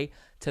K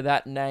to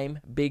that name,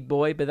 big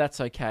boy, but that's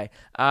okay.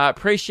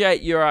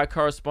 Appreciate your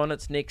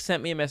correspondence, Nick.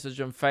 Sent me a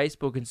message on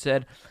Facebook and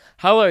said,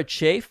 "Hello,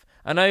 Chief.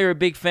 I know you're a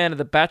big fan of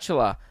The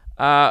Bachelor.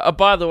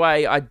 By the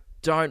way, I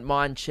don't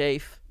mind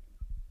Chief.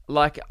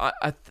 Like,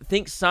 I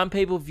think some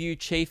people view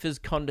Chief as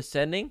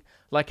condescending,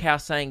 like how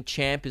saying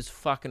champ is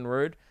fucking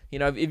rude.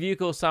 If you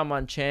call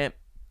someone champ,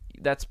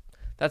 that's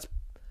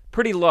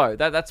pretty low.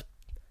 That's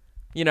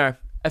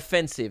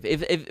offensive.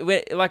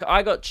 If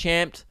I got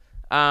champed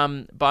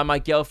by my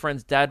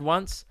girlfriend's dad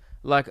once,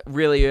 like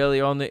really early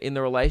on in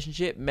the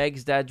relationship.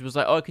 Meg's dad was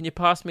like, "Oh, can you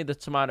pass me the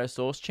tomato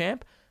sauce,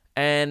 champ?"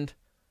 And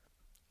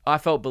I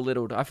felt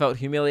belittled. I felt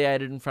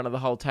humiliated in front of the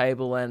whole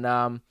table, and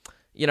and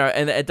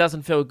it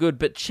doesn't feel good.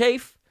 But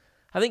Chief,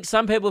 I think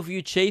some people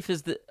view Chief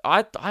as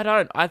I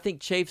don't. I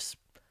think Chief's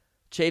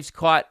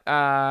quite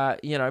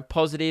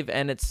positive,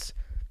 and it's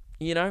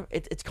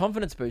it's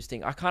confidence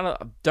boosting. I kind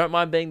of don't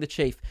mind being the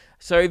Chief.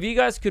 So if you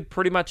guys could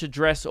pretty much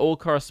address all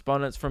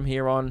correspondence from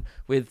here on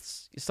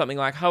with something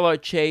like, "Hello,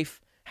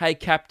 Chief. Hey,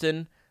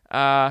 Captain.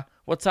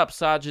 What's up,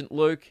 Sergeant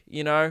Luke?"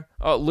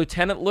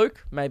 Lieutenant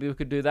Luke. Maybe we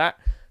could do that.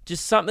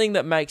 Just something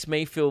that makes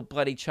me feel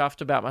bloody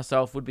chuffed about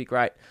myself would be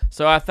great.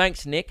 So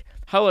thanks, Nick.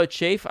 "Hello,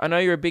 Chief. I know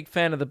you're a big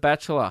fan of The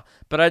Bachelor,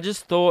 but I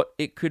just thought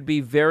it could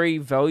be very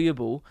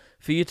valuable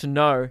for you to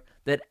know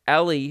that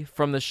Ellie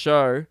from the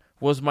show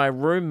was my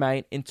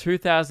roommate in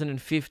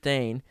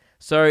 2015.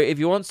 So if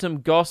you want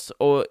some goss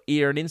or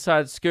an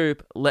inside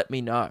scoop, let me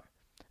know."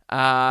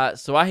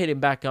 So I hit him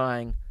back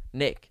going,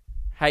 "Nick,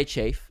 hey,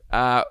 Chief,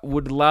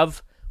 would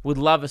love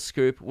a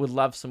scoop, would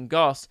love some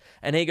goss."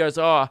 And he goes,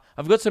 "Oh,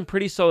 I've got some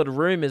pretty solid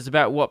rumors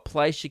about what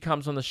place she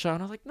comes on the show."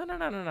 And I was like,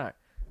 no.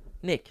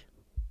 Nick,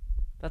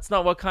 that's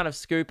not what kind of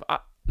scoop.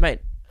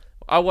 Mate,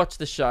 I watch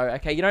the show,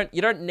 okay? You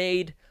don't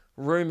need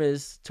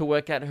rumors to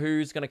work out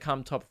who's going to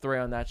come top 3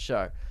 on that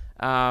show.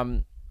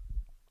 I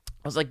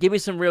was like, "Give me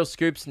some real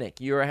scoops, Nick.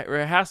 You're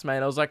a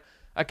housemate." I was like,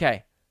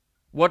 "Okay,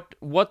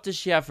 what does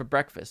she have for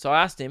breakfast?" So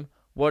I asked him,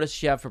 "What does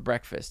she have for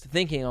breakfast?"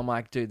 Thinking, I'm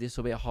like, dude, this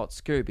will be a hot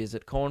scoop. Is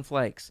it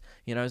cornflakes?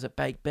 Is it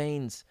baked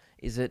beans?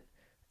 Is it,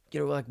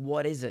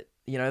 what is it?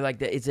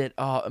 Is it,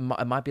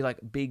 it might be like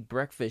big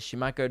breakfast. She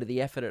might go to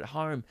the effort at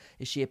home.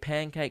 Is she a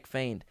pancake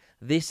fiend?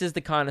 This is the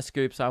kind of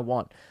scoops I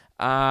want.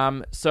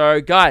 So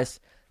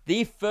guys,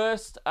 the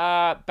first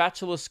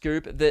Bachelor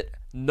scoop that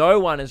no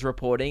one is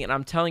reporting, and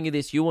I'm telling you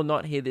this, you will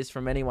not hear this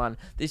from anyone.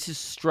 This is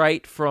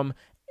straight from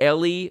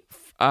Ellie,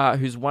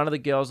 who's one of the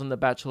girls on The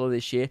Bachelor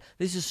this year.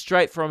 This is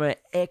straight from her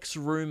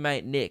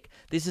ex-roommate, Nick.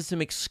 This is some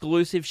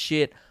exclusive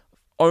shit,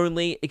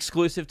 only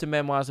exclusive to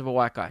Memoirs of a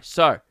White Guy.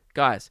 So,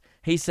 guys,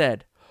 he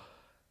said,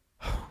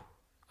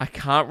 "I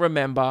can't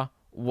remember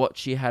what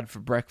she had for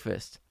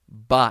breakfast,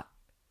 but,"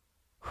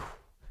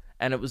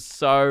 and it was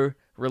so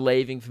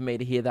relieving for me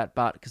to hear that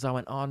but, because I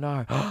went, "Oh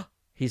no,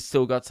 he's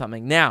still got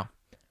something." Now,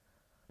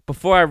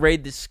 before I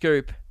read this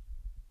scoop,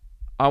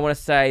 I want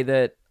to say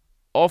that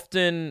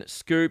often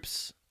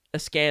scoops are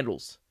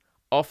scandals.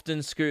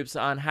 Often scoops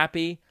are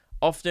unhappy.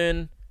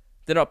 Often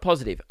they're not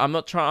positive. I'm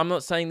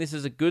not saying this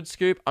is a good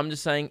scoop. I'm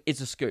just saying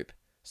it's a scoop.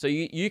 So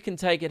you can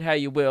take it how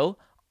you will.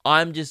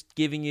 I'm just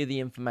giving you the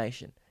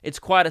information. It's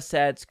quite a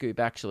sad scoop,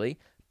 actually,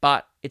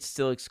 but it's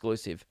still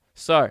exclusive.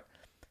 So,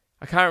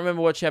 I can't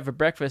remember what she had for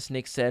breakfast,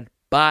 Nick said,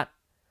 but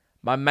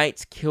my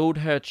mates killed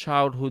her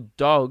childhood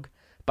dog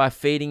by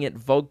feeding it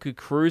vodka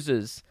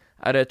cruises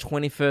at her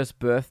 21st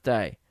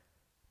birthday.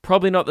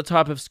 Probably not the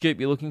type of scoop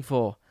you're looking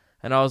for.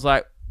 And I was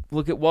like,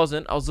 look, it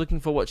wasn't. I was looking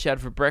for what she had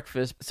for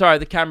breakfast. Sorry,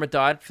 the camera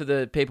died for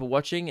the people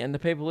watching and the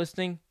people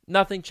listening.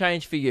 Nothing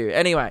changed for you.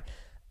 Anyway,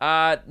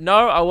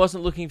 no, I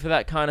wasn't looking for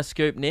that kind of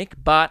scoop, Nick,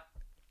 but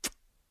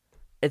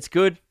it's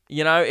good.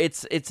 You know,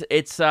 it's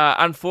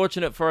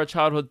unfortunate for a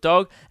childhood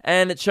dog,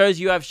 and it shows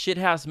you have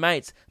shithouse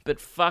mates,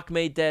 but fuck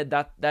me dead,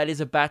 that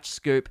is a batch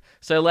scoop.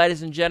 So,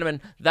 ladies and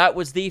gentlemen, that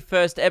was the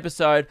first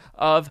episode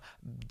of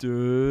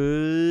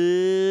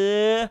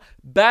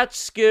Batch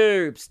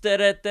Scoops.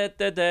 Bing.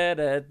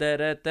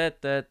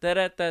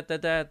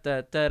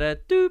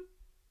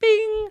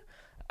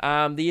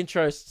 The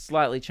intro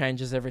slightly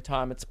changes every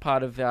time. It's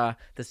part of the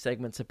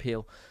segment's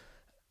appeal.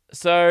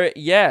 So,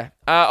 yeah.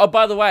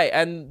 By the way,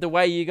 and the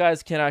way you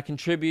guys can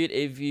contribute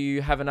if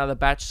you have another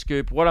batch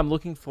scoop, what I'm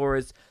looking for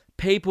is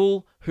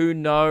people who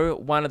know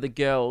one of the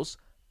girls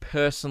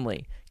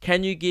personally.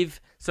 Can you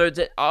give... So,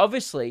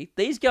 obviously,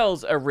 these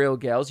girls are real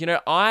girls. You know,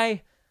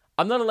 I'm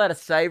not allowed to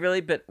say,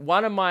 really, but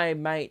one of my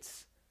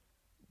mates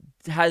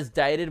has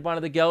dated one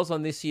of the girls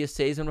on this year's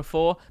season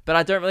before, but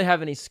I don't really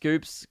have any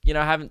scoops. You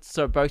know, I haven't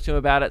spoke to him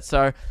about it,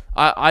 so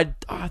I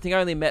think I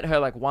only met her,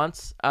 like,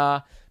 once.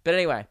 But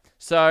anyway,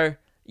 so...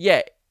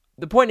 Yeah,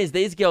 the point is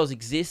these girls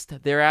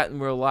exist. They're out in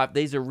real life.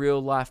 These are real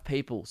life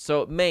people.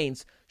 So it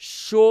means,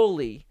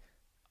 surely,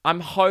 I'm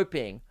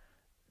hoping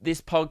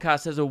this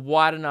podcast has a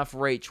wide enough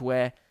reach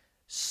where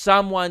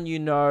someone you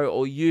know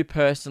or you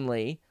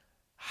personally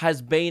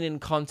has been in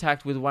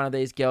contact with one of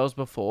these girls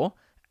before,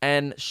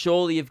 and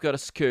surely you've got a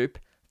scoop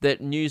that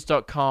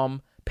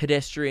news.com,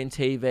 Pedestrian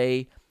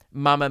TV,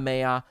 Mamma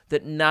Mia,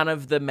 that none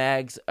of the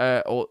mags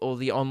or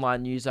the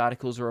online news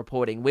articles are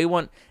reporting. We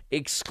want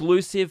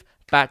exclusive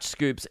batch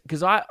scoops,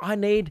 because I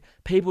need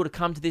people to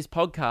come to this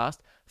podcast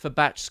for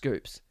batch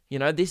scoops. You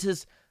know,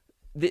 this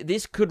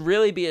could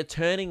really be a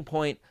turning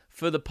point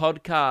for the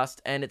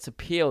podcast and its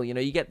appeal. You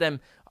know, you get them.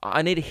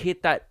 I need to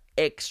hit that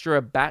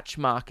extra batch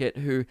market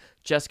who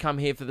just come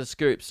here for the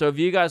scoop. So if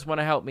you guys want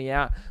to help me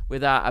out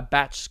with a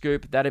batch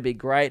scoop, that'd be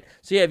great.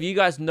 So yeah, if you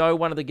guys know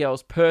one of the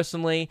girls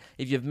personally,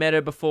 if you've met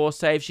her before,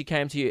 say if she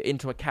came to you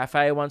into a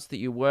cafe once that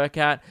you work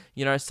at,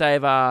 you know, say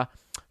if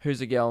who's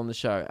a girl on the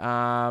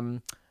show?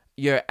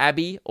 Your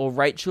Abby or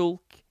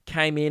Rachel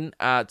came in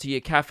to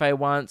your cafe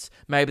once.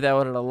 Maybe they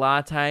ordered a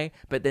latte,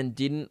 but then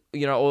didn't,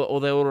 you know, or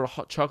they ordered a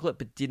hot chocolate,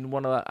 but didn't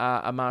want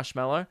a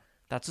marshmallow.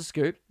 That's a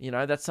scoop. You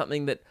know, that's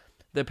something that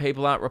the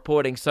people aren't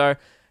reporting. So,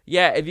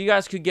 yeah, if you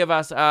guys could give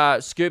us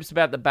scoops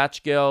about the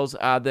batch girls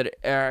that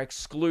are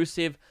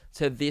exclusive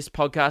to this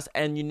podcast,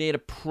 and you need a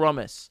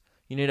promise.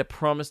 You need a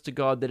promise to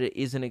God that it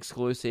isn't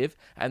exclusive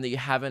and that you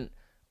haven't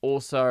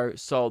also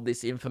sold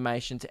this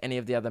information to any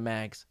of the other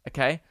mags,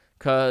 okay?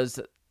 Because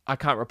I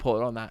can't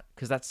report on that,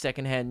 because that's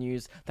secondhand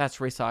news. That's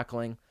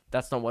recycling.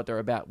 That's not what they're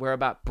about. We're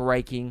about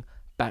breaking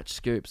batch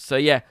scoops. So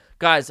yeah,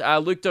 guys,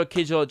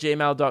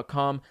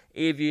 luke.kidgel@gmail.com.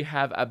 If you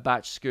have a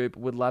batch scoop,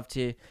 would love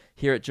to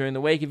hear it during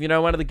the week if you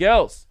know one of the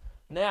girls.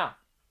 Now,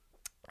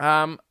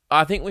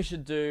 I think we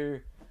should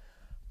do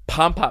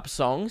pump-up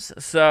songs.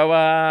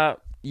 So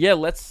yeah,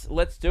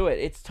 let's do it.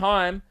 It's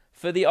time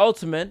for the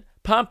ultimate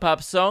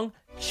pump-up song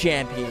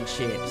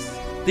championships.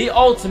 The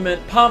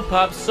ultimate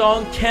pump-up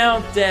song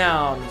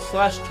countdown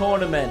 /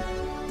 tournament.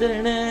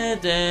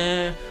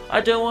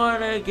 I don't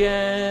want to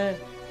get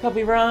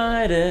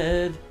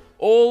copyrighted.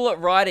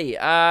 Alrighty,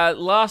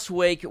 last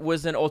week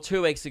or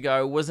 2 weeks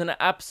ago was an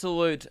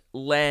absolute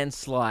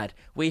landslide.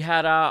 We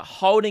had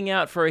Holding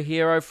Out for a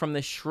Hero from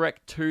the Shrek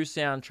 2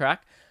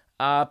 soundtrack,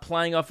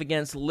 playing off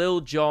against Lil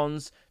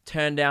Jon's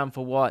Turn Down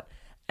for What.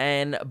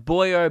 And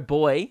boy oh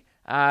boy,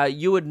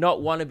 you would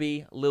not want to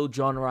be Lil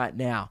Jon right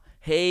now.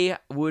 He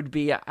would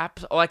be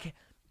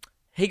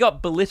he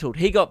got belittled.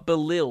 He got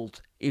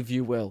belilled, if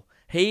you will.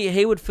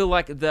 He would feel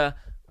like the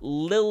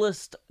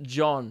lillest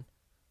John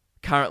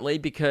currently,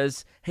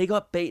 because he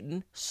got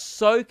beaten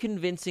so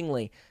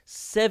convincingly,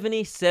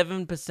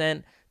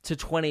 77% to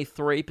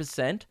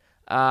 23%.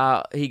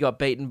 He got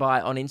beaten by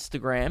on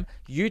Instagram.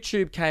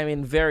 YouTube came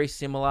in very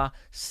similar,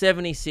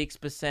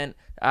 76%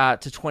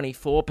 to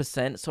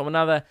 24%. So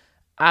another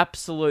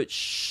absolute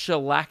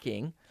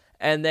shellacking.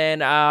 And then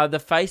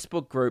the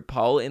Facebook group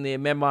poll in the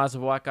Memoirs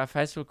of a White Guy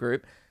Facebook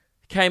group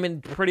came in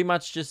pretty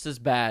much just as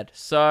bad.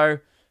 So,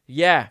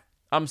 yeah,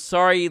 I'm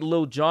sorry,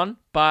 Lil Jon,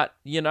 but,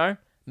 you know,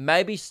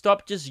 maybe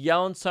stop just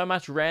yelling so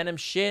much random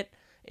shit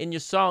in your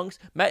songs.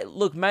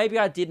 Look, maybe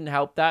I didn't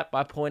help that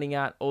by pointing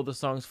out all the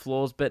song's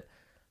flaws, but,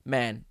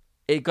 man,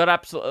 it got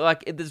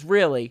absolutely, there's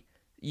really,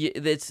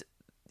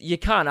 you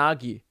can't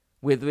argue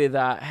with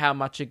how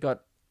much it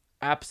got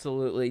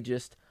absolutely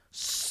just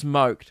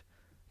smoked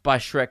by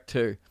Shrek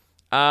 2.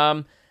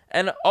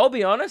 And I'll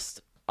be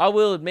honest, I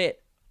will admit,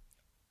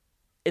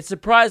 it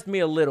surprised me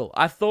a little.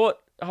 I thought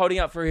Holding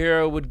Up for a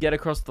Hero would get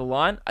across the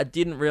line. I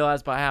didn't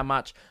realize by how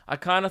much. I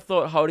kind of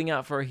thought Holding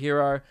Up for a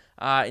Hero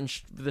in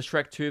the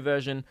Shrek 2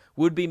 version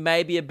would be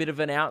maybe a bit of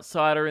an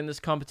outsider in this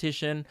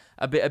competition,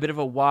 a bit of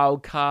a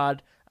wild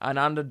card, an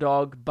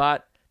underdog,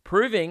 but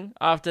proving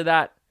after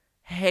that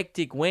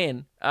hectic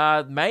win,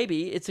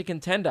 maybe it's a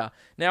contender.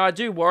 Now, I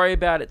do worry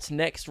about its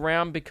next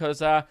round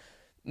because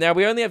now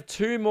we only have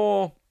two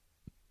more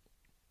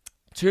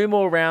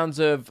rounds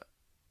of,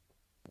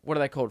 what are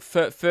they called?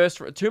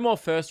 Two more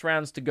first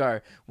rounds to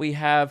go. We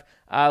have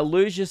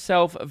Lose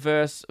Yourself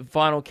versus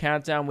Final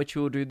Countdown, which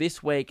we will do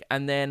this week,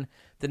 and then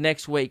the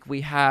next week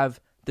we have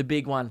the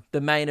big one,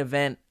 the main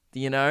event.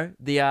 These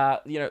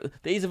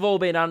have all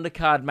been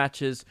undercard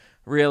matches,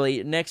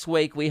 really. Next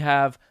week we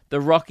have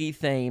the Rocky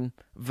theme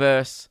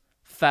versus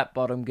Fat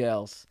Bottom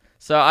Girls.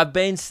 So I've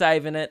been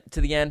saving it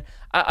to the end.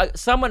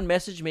 Someone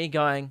messaged me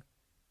going,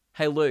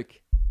 "Hey Luke,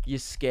 you're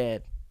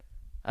scared,"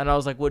 and I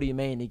was like, "What do you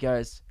mean?" He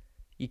goes,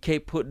 "You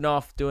keep putting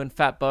off doing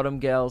Fat Bottom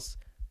Girls,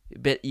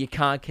 but you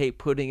can't keep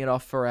putting it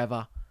off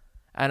forever."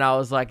 And I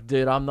was like,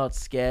 "Dude, I'm not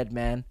scared,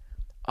 man.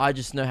 I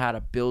just know how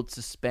to build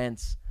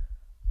suspense.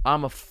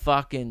 I'm a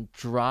fucking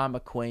drama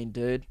queen,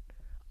 dude.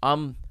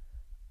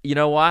 You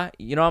know why?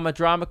 You know I'm a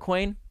drama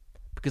queen?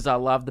 Because I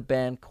love the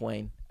band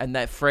Queen. And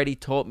that Freddie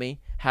taught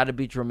me how to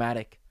be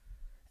dramatic.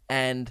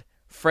 And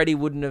Freddie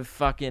wouldn't have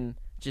fucking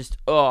just,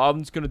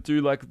 I'm just going to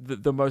do like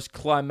the most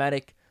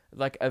climatic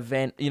like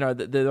event,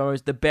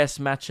 the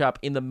best matchup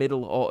in the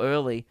middle or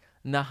early.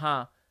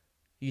 Nah,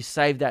 you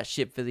save that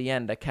shit for the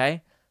end,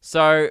 okay?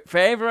 So for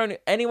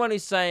anyone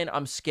who's saying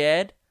I'm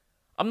scared,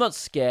 I'm not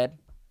scared.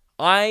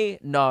 I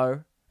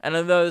know, and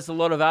I know there's a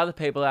lot of other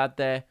people out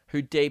there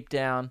who deep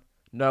down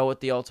know what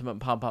the ultimate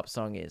pump-up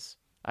song is,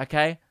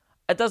 okay?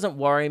 It doesn't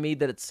worry me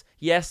that it's,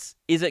 yes,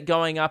 is it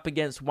going up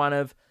against one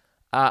of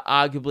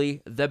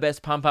arguably the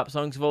best pump-up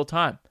songs of all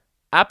time?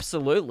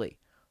 Absolutely.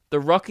 The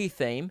Rocky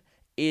theme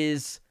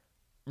is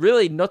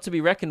really not to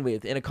be reckoned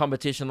with in a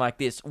competition like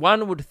this.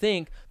 One would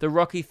think the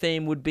Rocky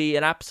theme would be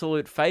an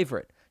absolute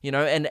favorite,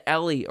 an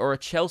Ellie or a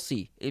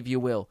Chelsea, if you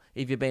will,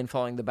 if you've been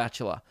following The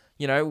Bachelor.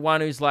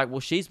 One who's like, well,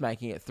 she's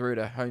making it through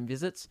to home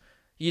visits.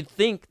 You'd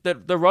think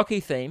that the Rocky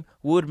theme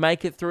would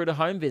make it through to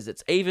home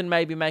visits, even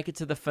maybe make it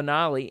to the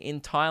finale in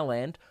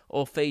Thailand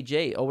or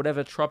Fiji or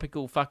whatever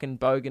tropical fucking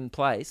bogan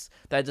place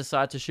they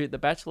decide to shoot The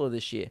Bachelor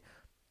this year.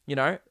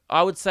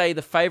 I would say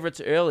the favorites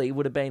early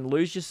would have been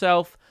Lose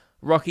Yourself,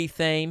 Rocky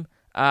theme,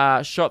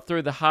 Shot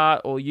Through the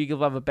Heart, or You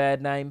Give Love a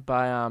Bad Name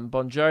by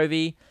Bon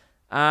Jovi.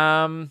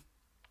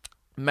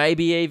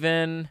 Maybe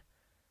even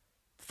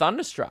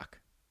Thunderstruck.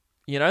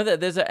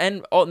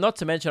 Not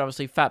to mention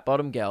obviously Fat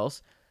Bottom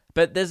Girls,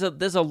 but there's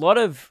a lot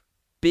of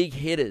big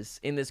hitters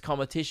in this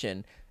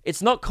competition.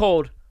 It's not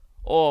called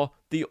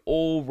the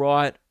All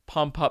Right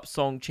Pump Up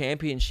Song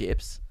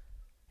Championships.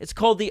 It's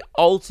called the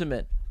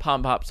Ultimate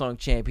Pump Up Song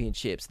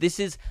Championships. This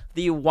is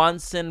the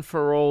once and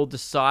for all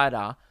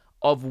decider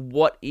of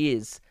what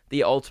is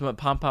the ultimate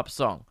pump up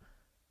song.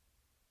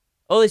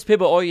 All these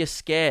people, you're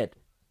scared.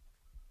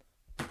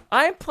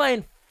 I am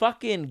playing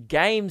fucking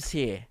games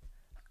here,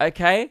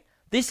 okay?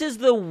 This is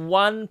the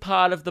one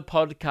part of the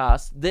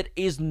podcast that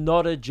is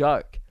not a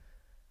joke.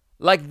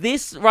 Like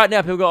this right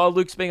now, people go,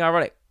 Luke's being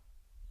ironic.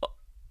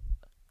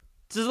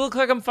 Does it look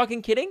like I'm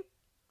fucking kidding?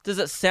 Does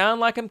it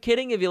sound like I'm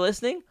kidding if you're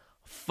listening?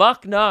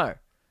 Fuck no.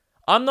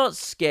 I'm not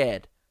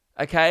scared,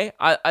 okay?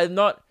 I'm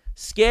not,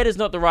 scared is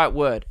not the right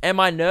word. Am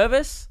I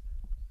nervous?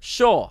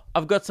 Sure.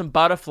 I've got some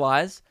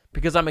butterflies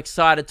because I'm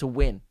excited to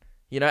win,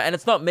 and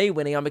it's not me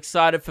winning. I'm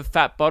excited for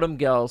Fat Bottom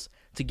Girls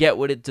to get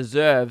what it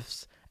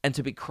deserves and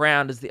to be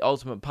crowned as the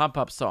ultimate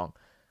pump-up song.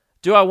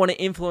 Do I want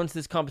to influence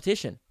this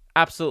competition?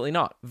 Absolutely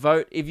not.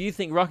 Vote, if you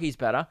think Rocky's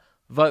better,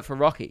 vote for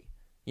Rocky.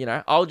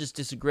 I'll just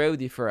disagree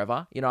with you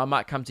forever. I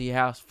might come to your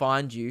house,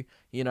 find you,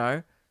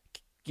 have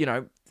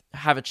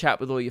a chat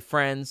with all your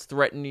friends,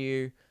 threaten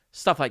you,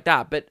 stuff like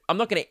that. But I'm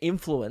not going to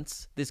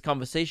influence this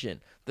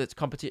conversation. This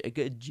competition.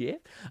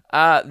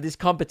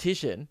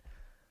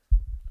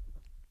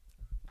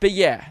 But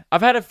yeah,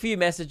 I've had a few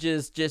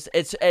messages.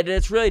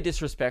 It's really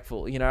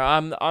disrespectful. I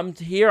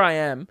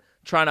am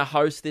trying to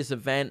host this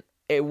event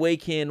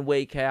week in,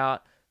 week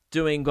out,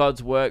 doing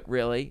God's work.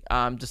 Really,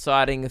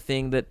 deciding a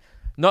thing that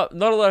not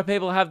a lot of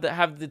people have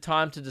the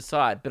time to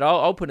decide. But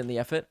I'll put in the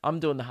effort. I'm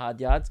doing the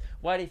hard yards.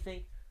 Why do you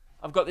think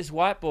I've got this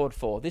whiteboard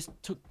for? This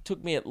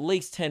took me at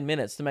least 10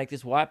 minutes to make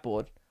this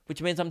whiteboard,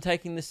 which means I'm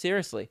taking this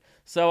seriously.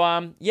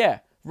 So yeah,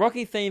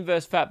 Rocky theme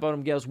versus Fat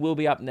Bottom Girls will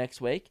be up next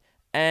week,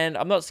 and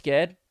I'm not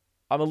scared.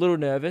 I'm a little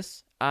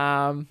nervous,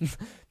 but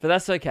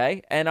that's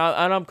okay. And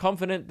I'm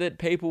confident that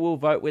people will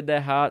vote with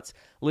their hearts,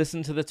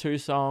 listen to the two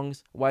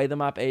songs, weigh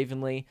them up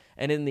evenly,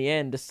 and in the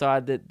end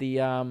decide that the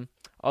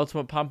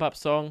ultimate pump-up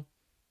song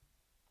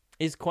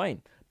is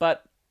Queen.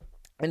 But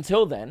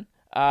until then,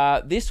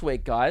 this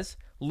week, guys,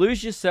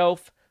 Lose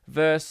Yourself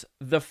versus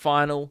The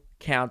Final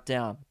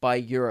Countdown by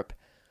Europe.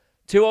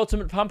 Two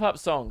ultimate pump-up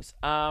songs.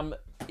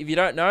 If you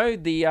don't know,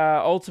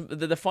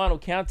 the Final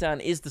Countdown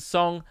is the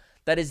song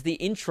that is the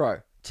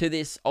intro to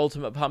this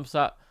ultimate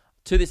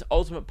to this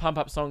Ultimate Pump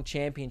Up Song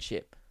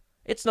Championship.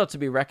 It's not to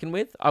be reckoned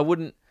with. I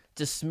wouldn't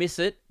dismiss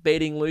it,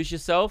 beating Lose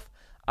Yourself.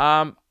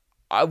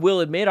 I will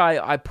admit,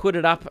 I put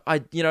it up.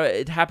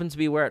 It happened to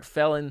be where it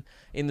fell in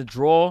the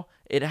draw.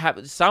 It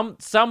happened.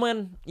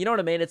 Someone, you know what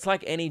I mean? It's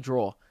like any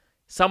draw.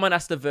 Someone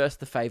has to verse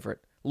the favorite.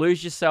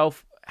 Lose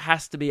Yourself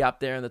has to be up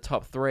there in the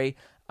top 3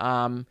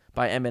 by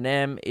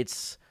Eminem.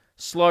 It's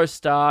slow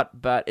start,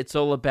 but it's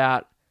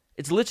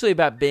literally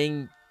about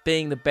being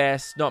the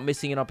best, not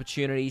missing an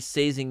opportunity,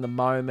 seizing the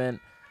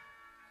moment.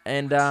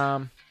 And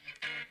One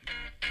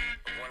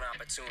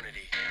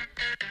opportunity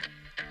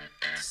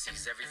to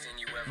seize everything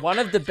you ever one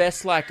of the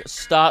best like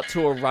start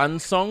to a run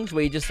songs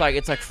where you just like,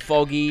 it's like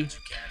foggy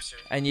captured.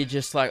 and you're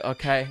just like,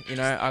 okay,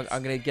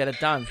 I'm going to get it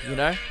done, His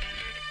palms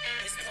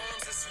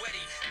are sweaty,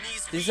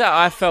 knees This is how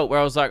I felt where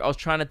I was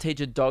trying to teach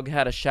a dog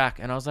how to shack,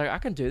 and I was like, I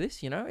can do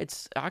this, anyone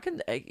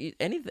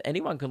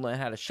can learn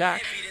how to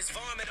shack, beat his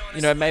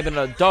vomit on maybe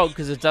not a dog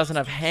because it doesn't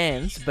have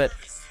hands, but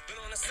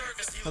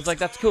I was like,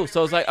 that's cool.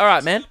 So I was like, all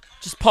right, man,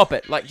 just pop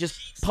it,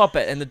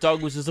 and the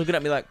dog was just looking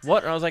at me like,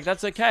 what? And I was like,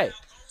 that's okay,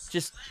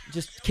 just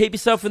keep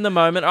yourself in the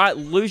moment. All right,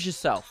 lose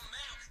yourself,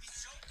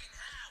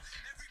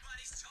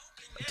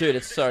 dude.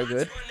 It's so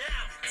good.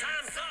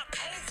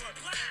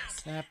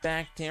 Snap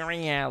back to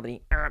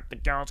reality. Up the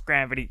dog's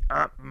gravity.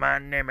 Up my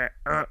name.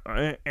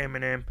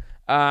 Eminem.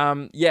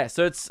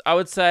 So I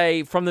would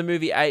say from the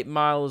movie 8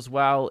 Mile as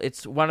well.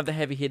 It's one of the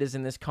heavy hitters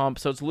in this comp.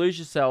 So it's Lose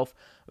Yourself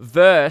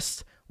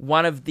versus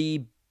one of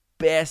the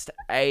best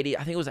 80.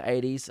 I think it was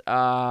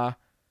 80s.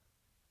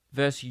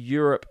 Versus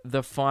Europe,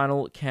 The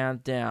Final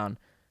Countdown.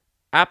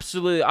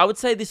 Absolutely, I would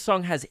say this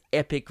song has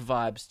epic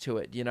vibes to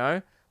it.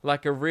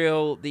 Like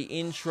the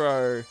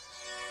intro.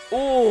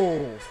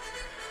 Ooh.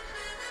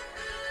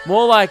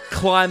 More like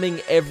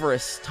climbing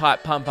Everest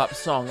type pump up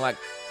song. Like,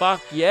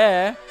 fuck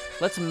yeah,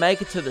 let's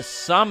make it to the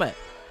summit.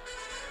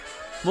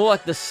 More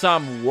like the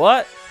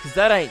what? Because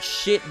that ain't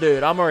shit,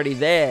 dude. I'm already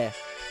there.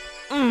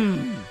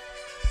 Oh!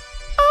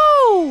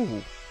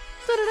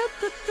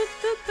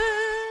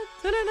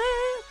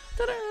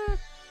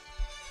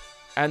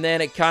 And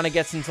then it kind of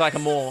gets into like a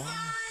more...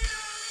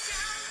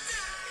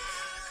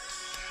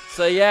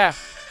 So yeah,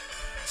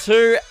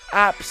 2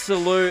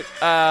 absolute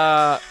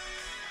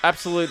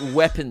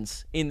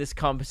weapons in this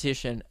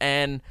competition.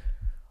 And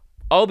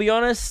I'll be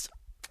honest,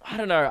 I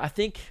don't know. I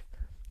think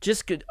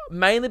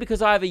mainly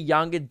because I have a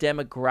younger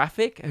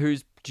demographic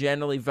who's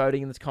generally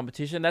voting in this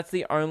competition. That's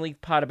the only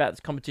part about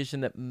this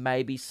competition that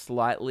may be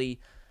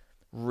slightly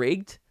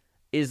rigged,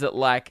 is that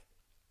like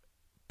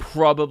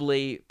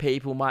probably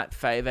people might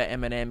favor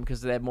Eminem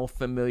because they're more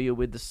familiar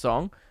with the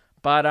song.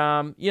 But,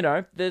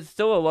 there's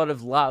still a lot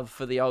of love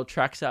for the old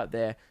tracks out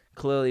there,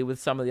 clearly, with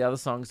some of the other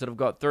songs that have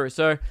got through.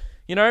 So,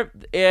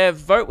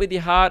 vote with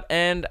your heart.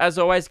 And as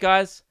always,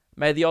 guys,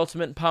 may the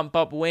ultimate pump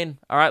up win.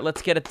 All right,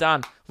 let's get it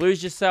done.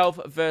 Lose Yourself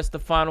versus The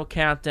Final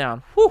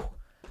Countdown. Whew.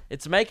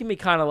 It's making me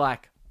kind of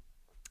like,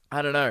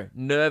 I don't know,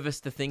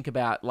 nervous to think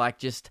about, like,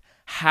 just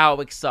how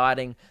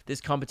exciting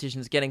this competition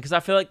is getting. Because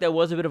I feel like there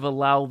was a bit of a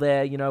lull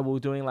there. We were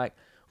doing like,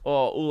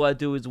 All I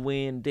Do Is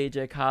Win,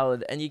 DJ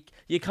Khaled. And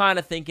you're kind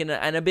of thinking,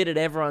 and a bit in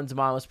everyone's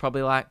mind was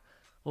probably like,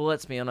 well,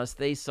 let's be honest,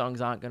 these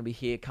songs aren't going to be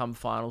here come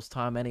finals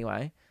time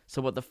anyway.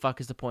 So what the fuck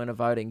is the point of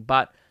voting?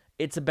 But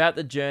it's about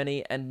the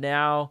journey, and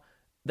now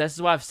this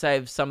is why I've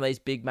saved some of these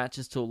big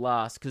matches till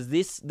last, because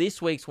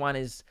this week's one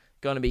is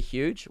going to be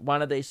huge.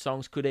 One of these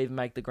songs could even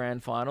make the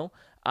grand final.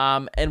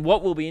 And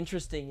what will be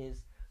interesting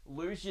is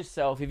Lose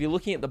Yourself. If you're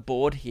looking at the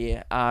board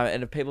here,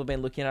 and if people have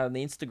been looking at it on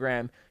the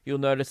Instagram, you'll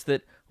notice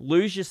that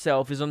Lose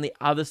Yourself is on the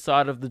other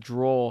side of the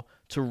draw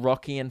to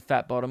Rocky and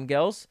Fat Bottom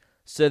Girls.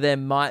 So there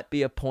might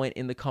be a point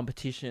in the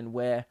competition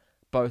where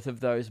both of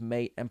those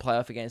meet and play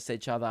off against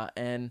each other.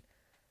 And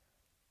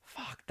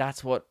fuck,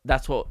 that's what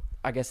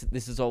I guess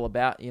this is all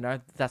about.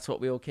 That's what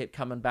we all keep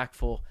coming back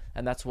for.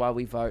 And that's why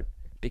we vote,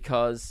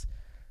 because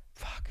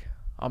fuck,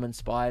 I'm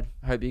inspired.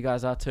 I hope you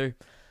guys are too.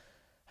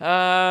 What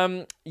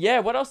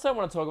else do I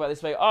want to talk about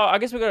this week? Oh, I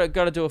guess we've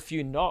got to do a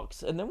few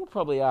knocks, and then we'll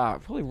probably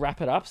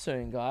wrap it up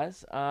soon,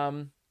 guys.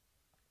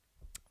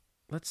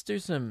 Let's do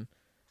some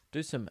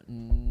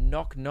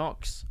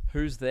knocks.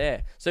 Who's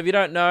there? So if you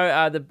don't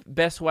know, the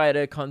best way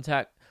to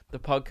contact the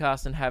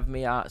podcast and have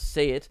me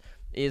see it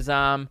is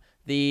the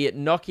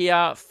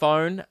Nokia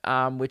phone,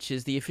 which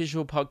is the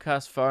official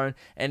podcast phone.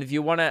 And if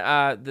you want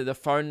to the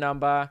phone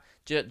number,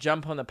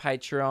 jump on the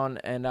Patreon,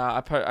 and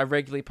I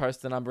regularly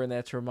post the number in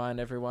there to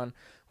remind everyone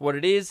what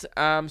it is.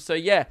 So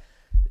yeah,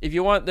 if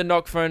you want the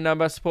Knock phone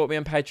number, support me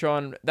on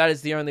Patreon. That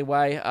is the only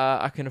way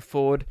I can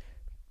afford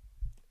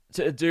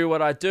to do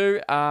what I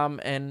do,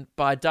 and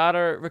buy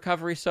data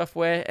recovery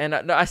software. And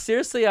I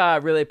seriously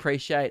really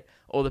appreciate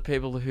all the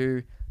people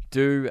who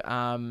do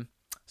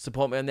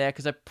support me on there,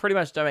 because I pretty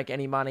much don't make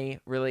any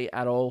money really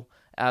at all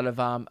out of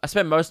I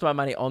spend most of my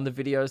money on the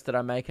videos that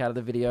I make out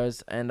of the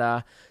videos. And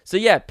so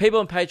yeah,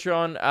 people on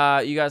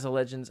Patreon, you guys are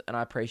legends, and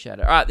I appreciate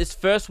it. All right, this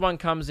first one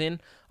comes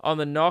in on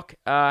the knock.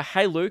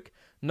 Hey Luke,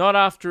 not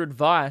after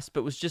advice,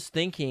 but was just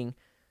thinking,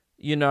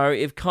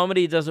 if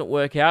comedy doesn't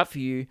work out for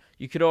you,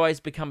 you could always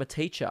become a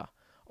teacher.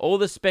 All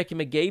the Specky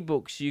McGee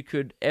books you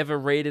could ever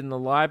read in the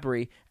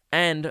library,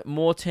 and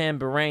more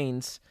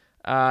tambourines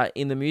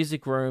in the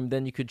music room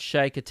than you could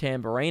shake a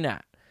tambourine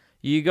at.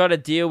 You got to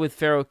deal with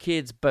feral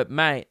kids, but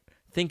mate,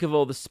 think of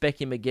all the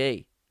Specky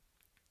McGee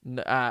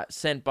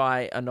sent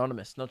by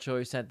Anonymous. Not sure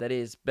who sent that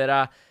is,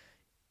 but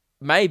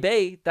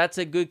maybe that's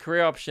a good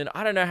career option.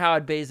 I don't know how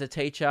I'd be as a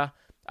teacher.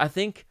 I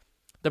think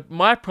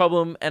my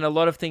problem and a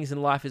lot of things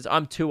in life is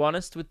I'm too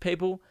honest with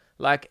people.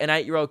 Like an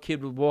 8-year-old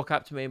kid would walk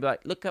up to me and be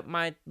like, look at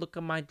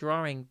my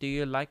drawing. Do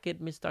you like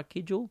it, Mr.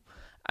 Kidgel?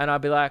 And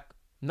I'd be like,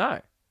 no,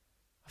 I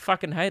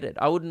fucking hate it.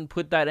 I wouldn't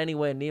put that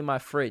anywhere near my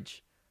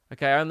fridge.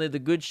 Okay, only the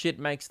good shit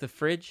makes the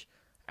fridge.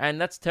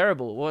 And that's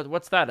terrible.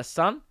 What's that, a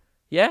sun?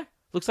 Yeah?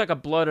 Looks like a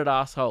bloated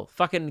asshole.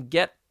 Fucking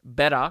get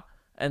better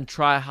and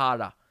try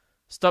harder.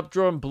 Stop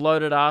drawing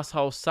bloated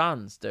asshole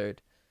suns,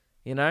 dude.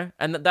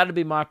 And that'd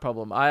be my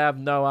problem. I have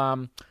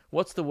no,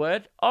 what's the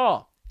word?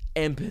 Oh,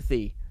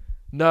 empathy.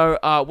 No,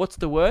 what's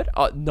the word?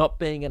 Oh, not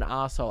being an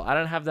asshole. I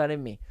don't have that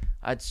in me.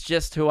 It's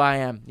just who I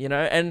am,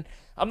 And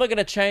I'm not going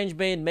to change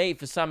being me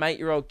for some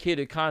 8-year-old kid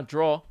who can't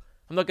draw.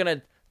 I'm not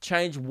going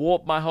to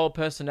warp my whole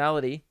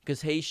personality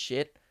because he's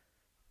shit.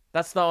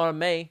 That's not on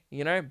me,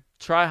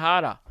 Try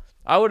harder.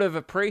 I would have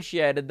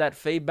appreciated that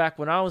feedback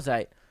when I was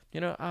 8.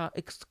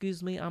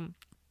 Excuse me,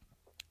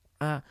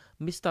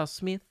 Mr.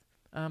 Smith.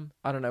 I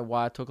don't know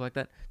why I talk like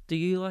that. Do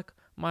you like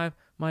my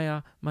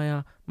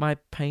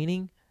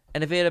painting?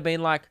 And if he'd have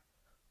been like,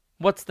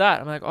 what's that?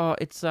 I'm like, oh,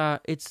 it's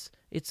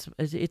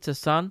a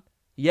sun.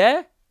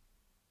 Yeah?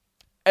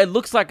 It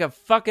looks like a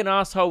fucking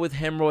asshole with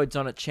hemorrhoids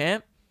on it,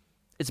 champ.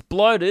 It's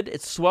bloated,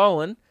 it's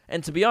swollen,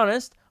 and to be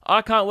honest,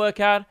 I can't work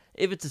out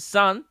if it's a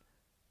sun,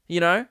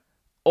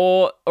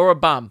 or a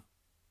bum.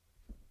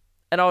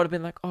 And I would have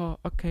been like, oh,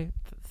 okay,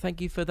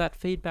 thank you for that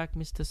feedback,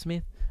 Mr.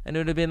 Smith. And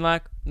it would have been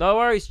like, no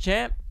worries,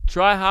 champ,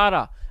 try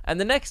harder. And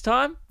the next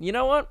time, you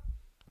know what?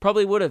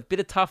 Probably would have. Bit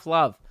of tough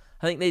love.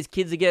 I think these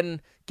kids are getting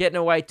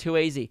away too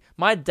easy.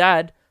 My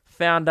dad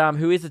found,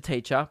 who is a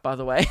teacher, by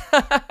the way.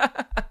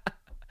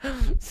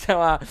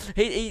 So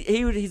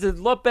he's a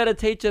lot better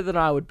teacher than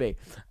I would be.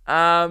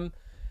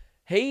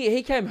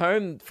 He came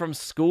home from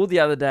school the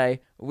other day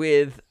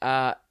with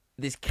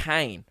this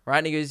cane, right?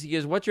 And he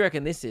goes, what do you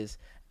reckon this is?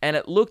 And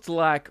it looked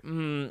like,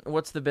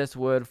 what's the best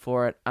word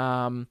for it?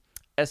 A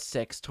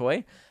sex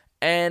toy.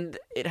 And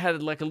it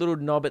had like a little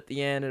knob at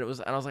the end, and I was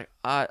like,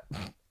 I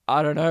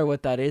don't know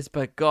what that is,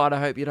 but God,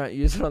 I hope you don't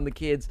use it on the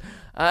kids.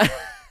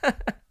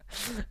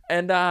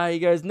 And he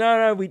goes,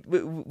 no,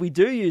 we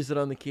do use it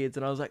on the kids.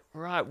 And I was like,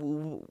 right,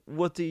 well,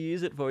 what do you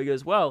use it for? He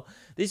goes, well,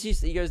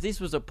 this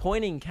was a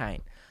pointing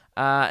cane.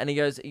 And he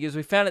goes,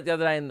 we found it the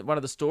other day in one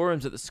of the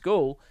storerooms at the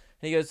school.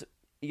 And he goes,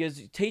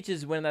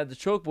 teachers, when they had the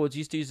chalkboards,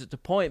 used to use it to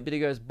point, but he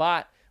goes,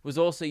 but it was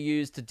also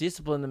used to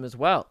discipline them as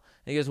well.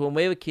 And he goes, when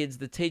we were kids,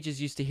 the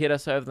teachers used to hit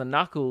us over the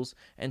knuckles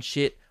and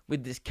shit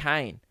with this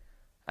cane.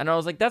 And I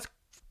was like, that's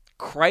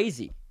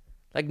crazy.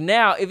 Like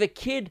now, if a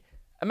kid,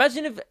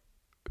 imagine if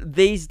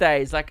these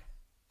days, like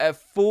a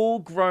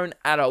full-grown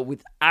adult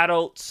with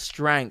adult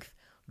strength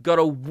got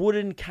a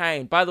wooden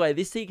cane. By the way,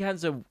 this thing had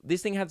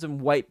some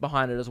weight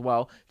behind it as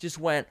well. Just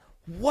went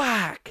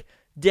whack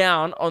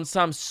down on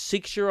some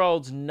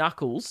 6-year-old's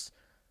knuckles.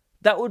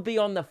 That would be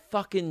on the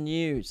fucking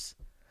news.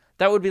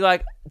 That would be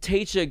like,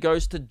 teacher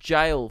goes to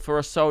jail for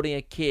assaulting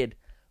a kid.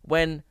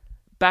 When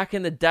back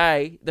in the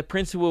day, the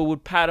principal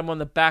would pat him on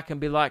the back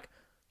and be like,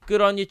 good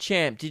on you,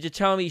 champ. Did you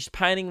tell him his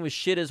painting was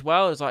shit as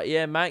well? It was like,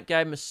 yeah, mate.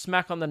 Gave him a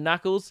smack on the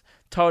knuckles.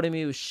 Told him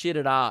he was shit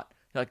at art.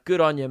 Like,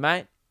 good on you,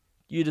 mate.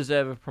 You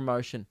deserve a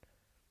promotion.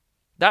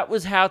 That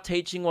was how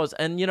teaching was.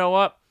 And you know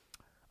what?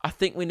 I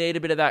think we need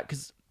a bit of that.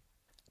 Because,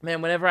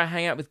 man, whenever I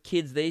hang out with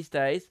kids these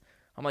days,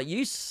 I'm like,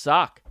 you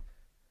suck.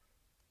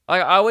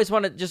 Like, I always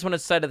want to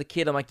say to the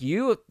kid, I'm like,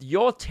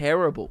 you're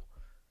terrible.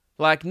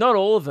 Like, not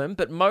all of them,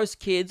 but most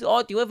kids.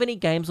 Oh, do you have any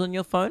games on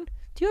your phone?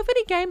 Do you have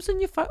any games on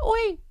your phone?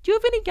 Oi, do you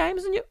have any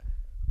games on your...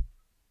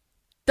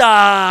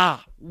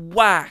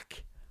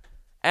 Whack.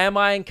 Am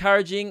I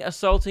encouraging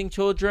assaulting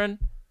children?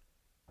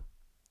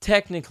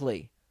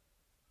 Technically.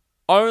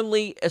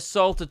 Only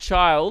assault a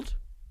child.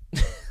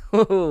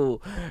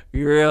 Ooh,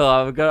 real.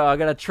 I'm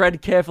gonna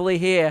tread carefully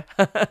here.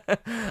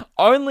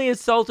 Only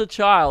assault a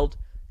child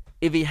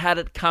if he had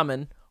it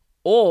coming,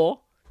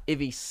 or if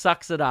he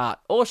sucks at art,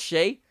 or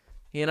she,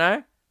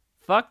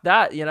 fuck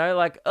that,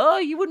 like, oh,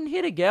 you wouldn't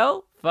hit a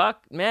girl?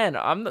 Fuck, man,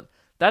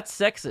 that's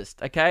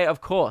sexist, okay?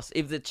 Of course,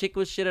 if the chick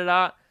was shit at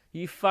art,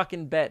 you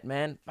fucking bet,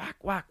 man. Whack,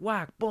 whack,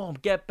 whack, boom,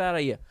 get better,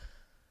 you.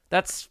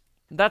 That's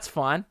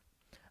fine.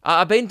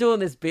 I've been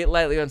doing this bit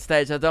lately on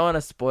stage. I don't want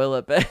to spoil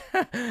it, but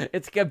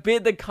it's a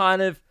bit that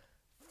kind of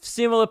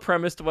similar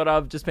premise to what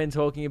I've just been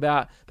talking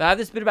about. But I have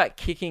this bit about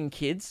kicking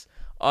kids.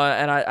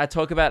 And I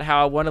talk about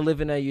how I want to live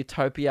in a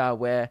utopia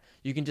where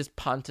you can just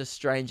punt a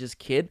stranger's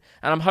kid.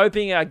 And I'm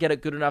hoping I get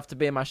it good enough to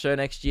be in my show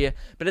next year.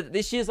 But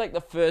this year's like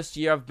the first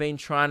year I've been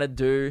trying to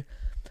do...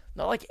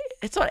 Not like...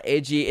 It's not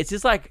edgy. It's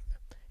just like...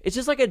 it's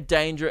just like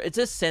it's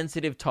a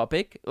sensitive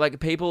topic. Like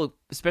people,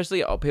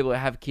 especially people that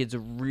have kids,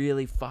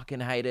 really fucking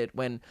hate it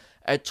when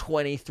a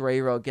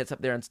 23-year-old gets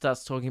up there and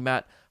starts talking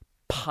about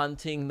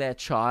punting their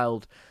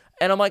child.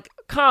 And I'm like,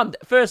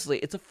 firstly,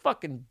 it's a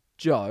fucking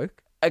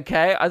joke.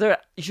 Okay,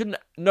 you shouldn't.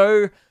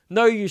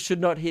 No, you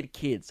should not hit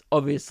kids,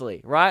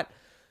 obviously, right?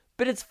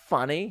 But it's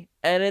funny,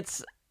 and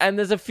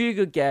there's a few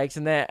good gags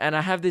in there. And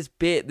I have this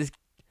bit. This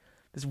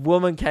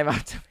woman came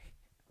up to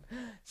me.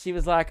 She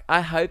was like, "I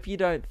hope you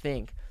don't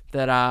think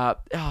that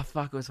oh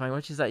fuck, it was funny."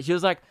 What she say? She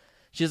was like,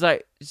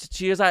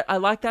 "I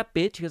like that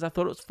bit." She goes, "I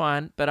thought it was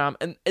fine, but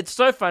and it's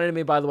so funny to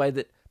me, by the way,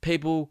 that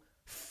people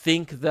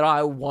think that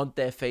I want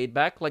their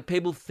feedback. Like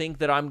people think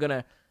that I'm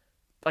gonna."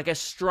 Like a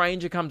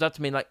stranger comes up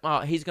to me and like,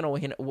 oh, he's going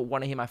to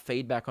want to hear my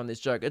feedback on this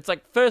joke. It's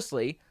like,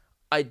 firstly,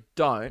 I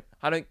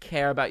don't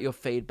care about your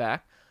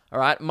feedback. All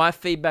right. My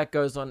feedback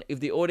goes on if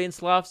the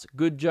audience laughs,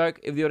 good joke.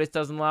 If the audience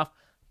doesn't laugh,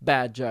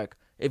 bad joke.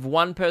 If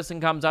one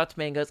person comes up to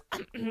me and goes,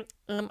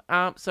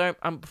 so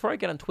before I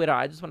get on Twitter,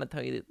 I just want to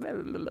tell you this.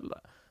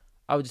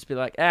 I would just be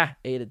like,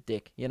 eat a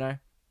dick, you know,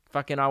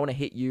 fucking, I want to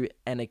hit you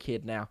and a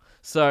kid now.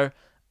 So,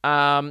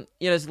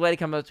 this lady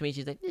comes up to me.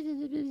 She's like,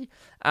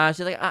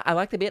 I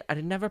like the bit. I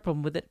didn't have a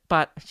problem with it,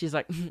 but she's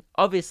like,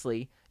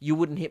 obviously you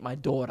wouldn't hit my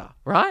daughter,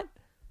 right?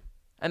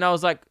 And I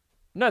was like,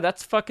 no,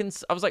 that's fucking.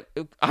 I was like,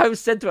 I was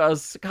said to her, it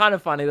was kind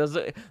of funny. There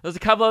was a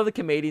couple other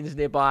comedians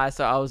nearby,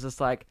 so I was just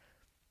like,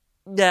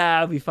 yeah,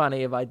 it'd be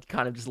funny if I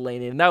kind of just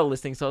lean in. And they were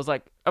listening, so I was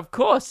like, of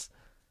course.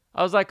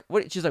 I was like,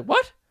 what? She's like,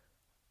 what?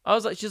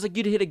 She's like,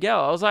 you'd hit a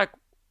girl.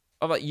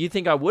 I'm like, you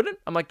think I wouldn't?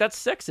 I'm like, that's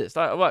sexist.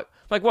 I'm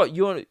like, what?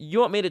 You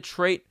want me to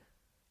treat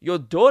your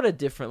daughter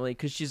differently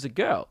because she's a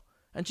girl?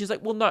 And she's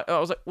like, well, no. I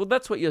was like, well,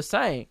 that's what you're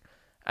saying.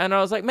 And I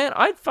was like, man,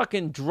 I'd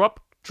fucking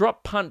drop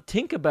punt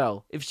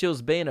Tinkerbell if she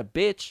was being a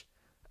bitch.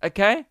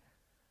 Okay?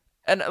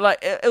 And like,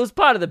 it was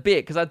part of the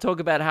bit because I talk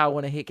about how I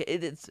want to hit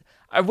it.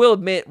 I will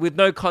admit, with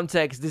no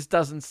context, this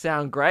doesn't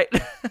sound great.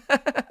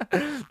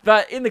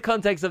 But in the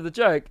context of the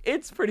joke,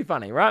 it's pretty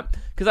funny, right?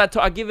 Because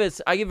I give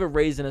a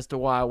reason as to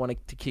why I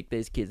wanted to kick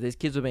these kids. These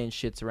kids were being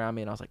shits around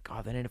me, and I was like,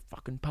 God, they need a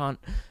fucking punt.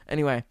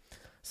 Anyway,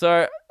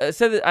 so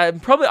that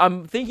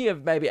I'm thinking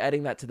of maybe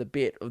adding that to the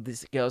bit of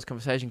this girl's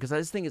conversation because I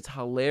just think it's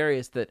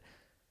hilarious that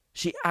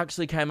she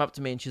actually came up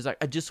to me and she's like,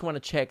 I just want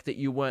to check that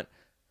you weren't.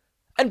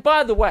 And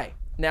by the way,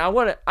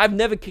 now I've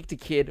never kicked a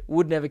kid,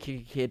 would never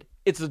kick a kid.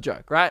 It's a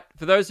joke, right?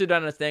 For those who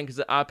don't understand, because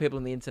there are people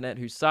on the internet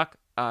who suck,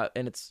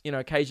 and it's,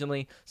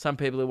 occasionally some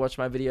people who watch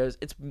my videos,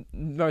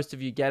 most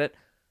of you get it.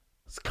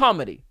 It's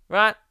comedy,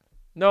 right?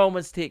 No one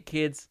wants to hit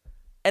kids.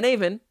 And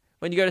even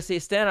when you go to see a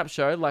stand-up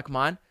show like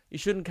mine, you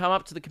shouldn't come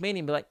up to the comedian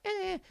and be like,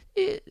 eh.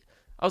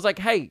 I was like,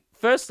 hey,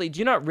 firstly, do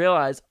you not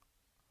realize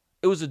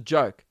it was a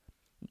joke?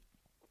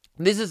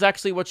 This is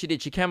actually what she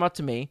did. She came up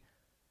to me.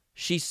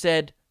 She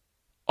said,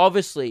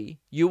 obviously,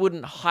 you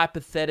wouldn't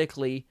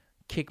hypothetically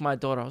kick my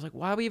daughter. I was like,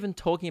 why are we even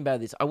talking about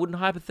this? I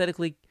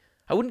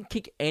wouldn't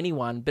kick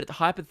anyone, but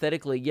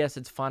hypothetically, yes,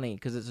 it's funny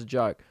because it's a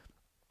joke.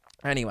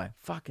 Anyway,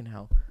 fucking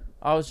hell.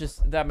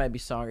 That made me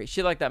so angry.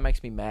 Shit like that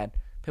makes me mad.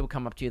 People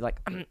come up to you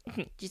like,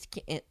 just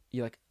can't.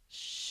 You're like,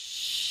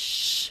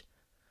 shh,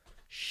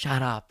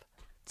 shut up.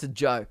 It's a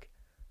joke.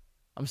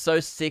 I'm so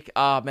sick.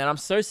 Man, I'm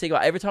so sick.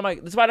 Every time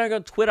that's why I don't go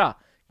on Twitter,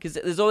 because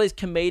there's all these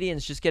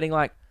comedians just getting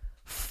like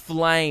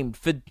flamed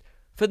for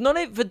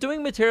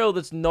doing material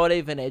that's not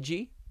even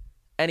edgy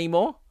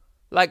anymore.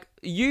 Like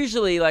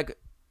usually, like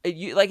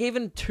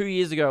even 2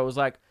 years ago, it was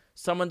like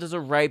someone does a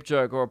rape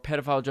joke or a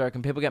pedophile joke,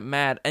 and people get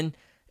mad, and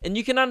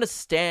you can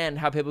understand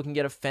how people can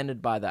get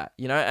offended by that,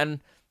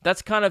 and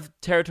that's kind of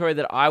territory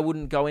that I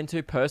wouldn't go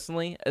into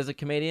personally as a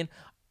comedian.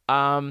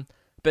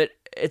 But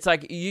it's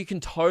like you can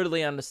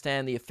totally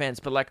understand the offense.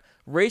 But like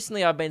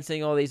recently, I've been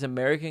seeing all these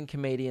American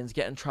comedians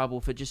get in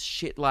trouble for just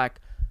shit like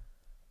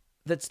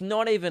that's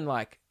not even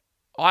like.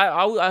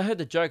 I heard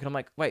the joke and I'm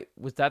like, wait,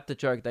 was that the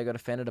joke they got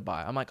offended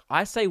by? I'm like,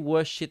 I say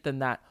worse shit than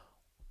that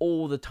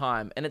all the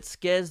time, and it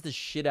scares the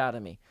shit out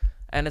of me.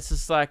 And it's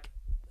just like,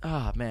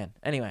 oh man.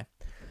 Anyway,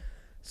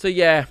 so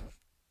yeah,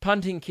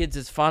 punting kids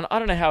is fun. I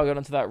don't know how I got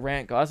into that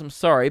rant, guys. I'm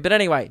sorry, but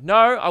anyway, no,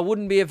 I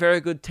wouldn't be a very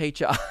good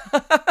teacher.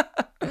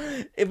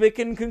 If we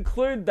can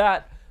conclude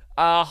that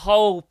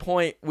whole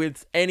point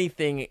with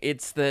anything,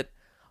 it's that,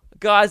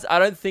 guys, I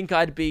don't think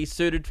I'd be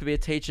suited to be a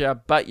teacher,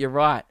 but you're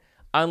right.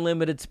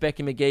 Unlimited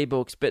Specky McGee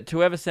books. But to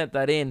whoever sent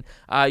that in,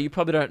 you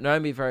probably don't know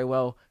me very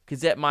well,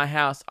 because at my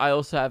house, I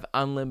also have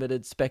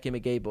unlimited Specky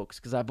McGee books,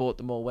 because I bought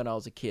them all when I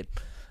was a kid.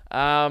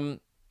 But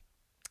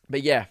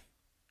yeah,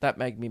 that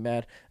made me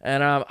mad.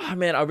 And,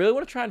 man, I really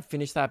want to try and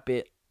finish that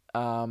bit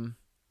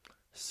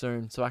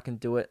soon, so I can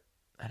do it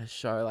at a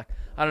show. Like,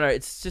 I don't know,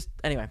 it's just,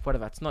 anyway,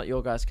 whatever. It's not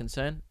your guys'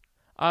 concern.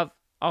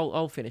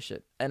 I'll finish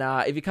it. And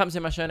if he comes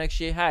in my show next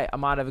year, hey, I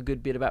might have a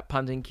good bit about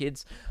punting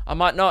kids. I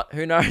might not.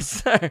 Who knows?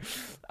 So,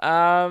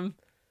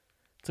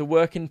 it's a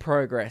work in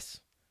progress.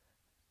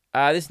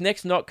 This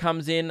next knock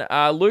comes in.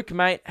 Luke,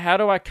 mate, how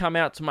do I come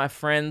out to my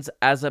friends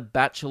as a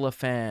Bachelor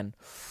fan?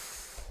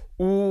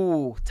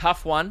 Ooh,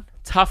 tough one.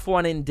 Tough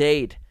one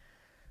indeed.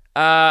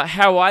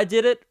 How I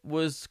did it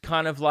was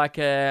kind of like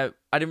I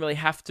didn't really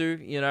have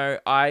to,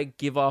 I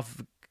give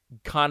off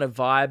kind of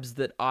vibes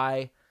that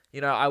I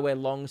wear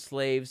long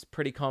sleeves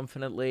pretty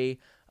confidently.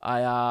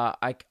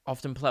 I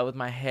often play with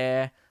my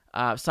hair.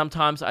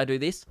 Sometimes I do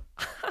this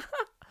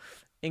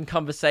in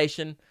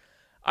conversation.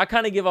 I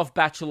kind of give off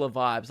Bachelor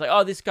vibes. Like,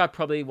 oh, this guy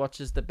probably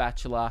watches The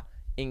Bachelor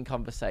in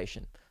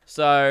conversation.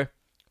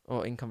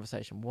 Or in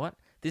conversation, what?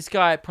 This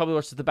guy probably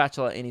watches The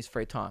Bachelor in his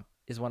free time,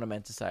 is what I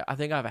meant to say. I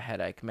think I have a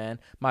headache, man.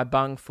 My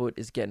bung foot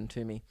is getting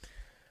to me.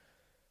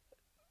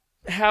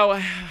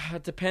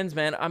 It depends,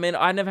 man. I mean,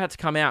 I never had to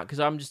come out because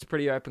I'm just a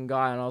pretty open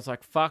guy, and I was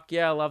like, fuck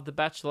yeah, I love The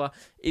Bachelor.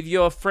 If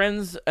your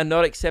friends are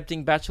not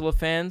accepting Bachelor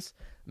fans,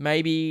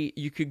 maybe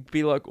you could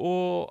be like,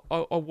 oh,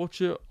 I watch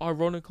it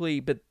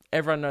ironically, but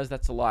everyone knows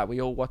that's a lie.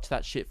 We all watch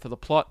that shit for the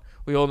plot.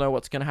 We all know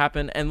what's going to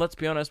happen. And let's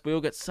be honest, we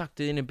all get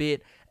sucked in a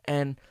bit.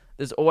 And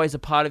there's always a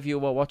part of you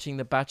while watching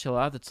The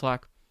Bachelor that's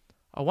like,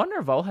 I wonder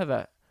if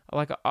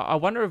I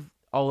wonder if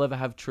I'll ever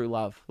have true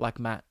love like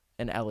Matt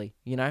and Ellie,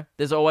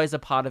 There's always a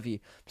part of you.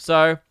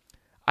 So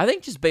I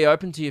think just be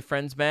open to your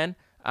friends, man.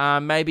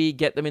 Maybe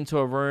get them into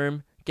a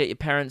room, get your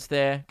parents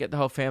there, get the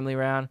whole family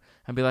around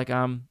and be like,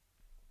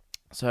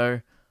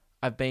 so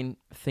I've been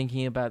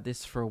thinking about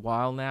this for a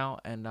while now,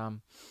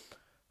 and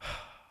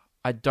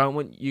I don't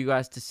want you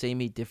guys to see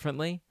me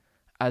differently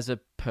as a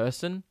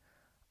person.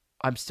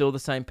 I'm still the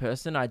same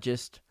person. I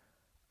just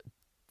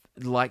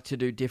like to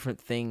do different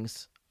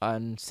things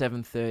on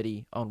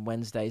 7:30 on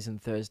Wednesdays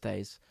and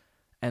Thursdays,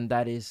 and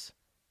that is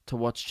to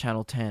watch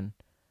Channel 10.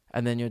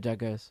 And then your dad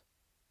goes,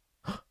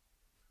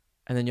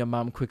 and then your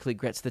mum quickly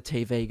gets the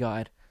TV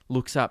guide,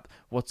 looks up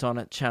what's on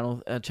at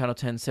Channel 10,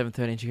 7:30,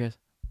 and she goes,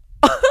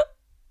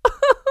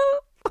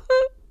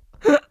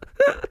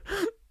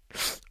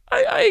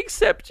 I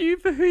accept you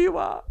for who you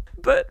are,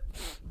 but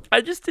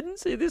I just didn't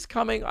see this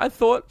coming. I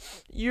thought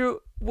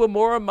you were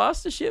more a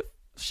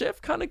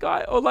MasterChef kind of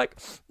guy, or like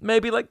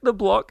maybe like The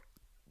Block,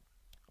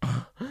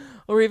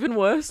 or even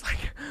worse,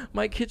 like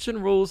My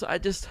Kitchen Rules.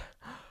 It's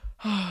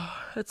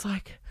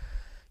like,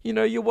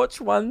 you watch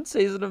one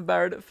season of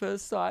Married at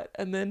First Sight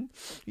and then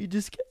you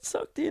just get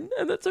sucked in,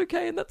 and that's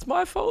okay, and that's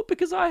my fault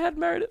because I had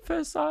Married at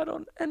First Sight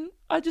on, and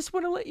I just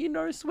want to let you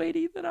know,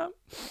 sweetie, that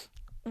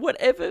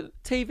whatever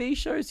TV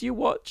shows you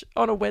watch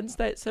on a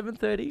Wednesday at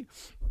 7:30,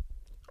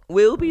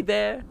 we'll be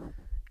there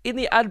in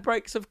the ad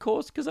breaks, of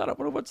course, because I don't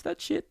want to watch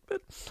that shit,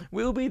 but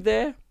we'll be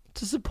there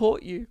to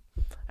support you.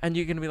 And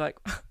you're going to be like,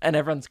 and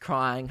everyone's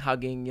crying,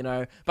 hugging,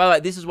 By the way,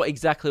 this is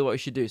exactly what you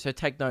should do. So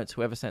take notes,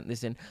 whoever sent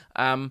this in.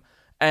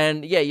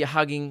 And yeah, you're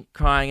hugging,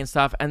 crying and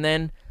stuff. And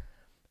then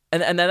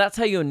that's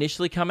how you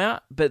initially come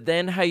out. But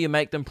then how you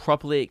make them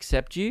properly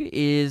accept you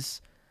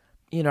is,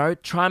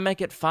 try and make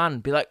it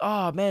fun. Be like,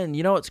 oh man,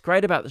 what's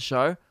great about the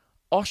show?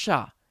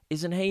 Osher,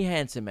 isn't he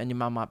handsome? And your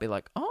mum might be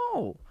like,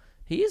 oh,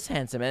 he is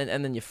handsome.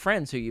 And then your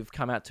friends who you've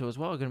come out to as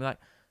well are going to be like,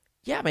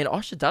 yeah, I mean,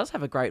 Osher does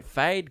have a great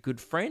fade, good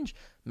fringe.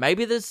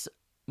 Maybe there's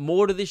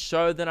more to this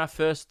show than I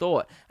first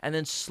thought. And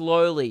then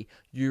slowly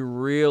you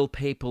reel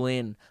people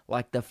in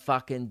like the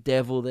fucking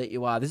devil that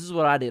you are. This is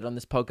what I did on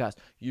this podcast.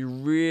 You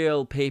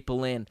reel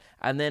people in.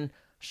 And then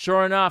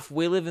sure enough,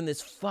 we live in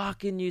this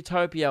fucking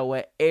utopia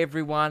where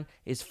everyone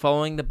is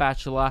following The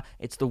Bachelor.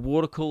 It's the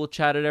water cooler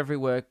chat at every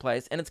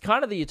workplace. And it's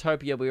kind of the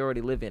utopia we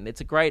already live in. It's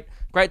a great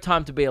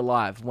time to be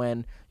alive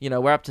when,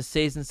 we're up to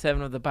season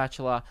 7 of The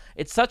Bachelor.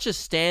 It's such a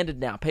standard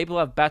now. People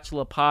have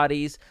bachelor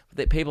parties.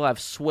 People have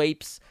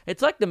sweeps.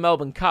 It's like the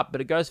Melbourne Cup, but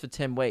it goes for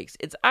 10 weeks.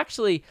 It's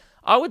actually,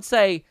 I would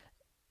say,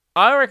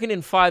 I reckon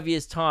in 5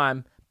 years'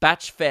 time,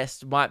 Batch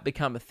Fest might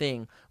become a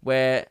thing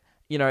where,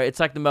 it's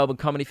like the Melbourne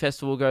Comedy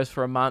Festival goes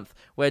for a month,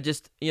 where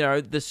just,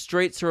 the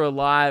streets are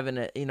alive and,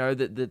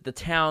 the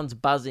town's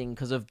buzzing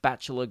because of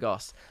Bachelor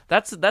goss.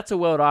 That's a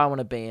world I want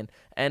to be in.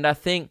 And I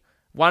think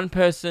one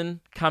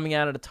person coming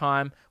out at a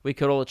time, we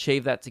could all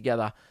achieve that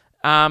together.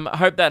 I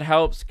hope that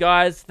helps.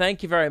 Guys,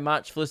 thank you very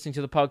much for listening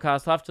to the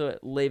podcast. I'll have to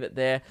leave it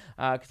there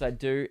because I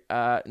do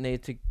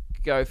need to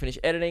go finish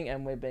editing,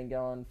 and we've been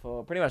going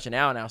for pretty much an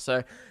hour now.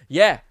 So,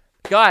 yeah,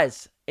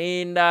 guys,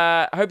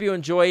 I hope you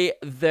enjoy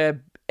the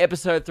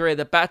episode 3 of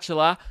The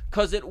Bachelor,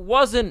 because it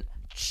wasn't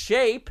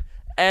cheap.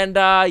 And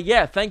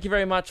yeah, thank you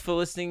very much for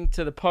listening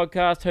to the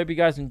podcast. Hope you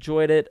guys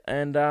enjoyed it.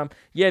 And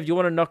yeah, if you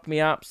want to knock me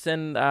up,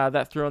 send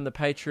that through on the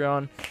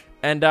Patreon.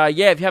 And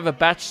yeah, if you have a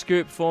batch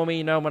scoop for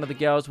me, one of the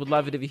girls would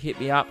love it if you hit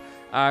me up,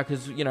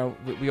 because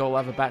we all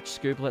have a batch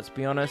scoop, let's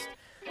be honest.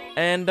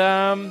 And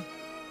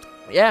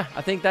yeah,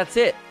 I think that's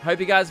it.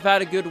 Hope you guys have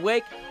had a good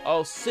week.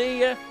 I'll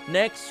see you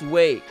next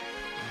week.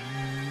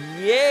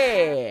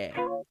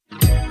 Yeah.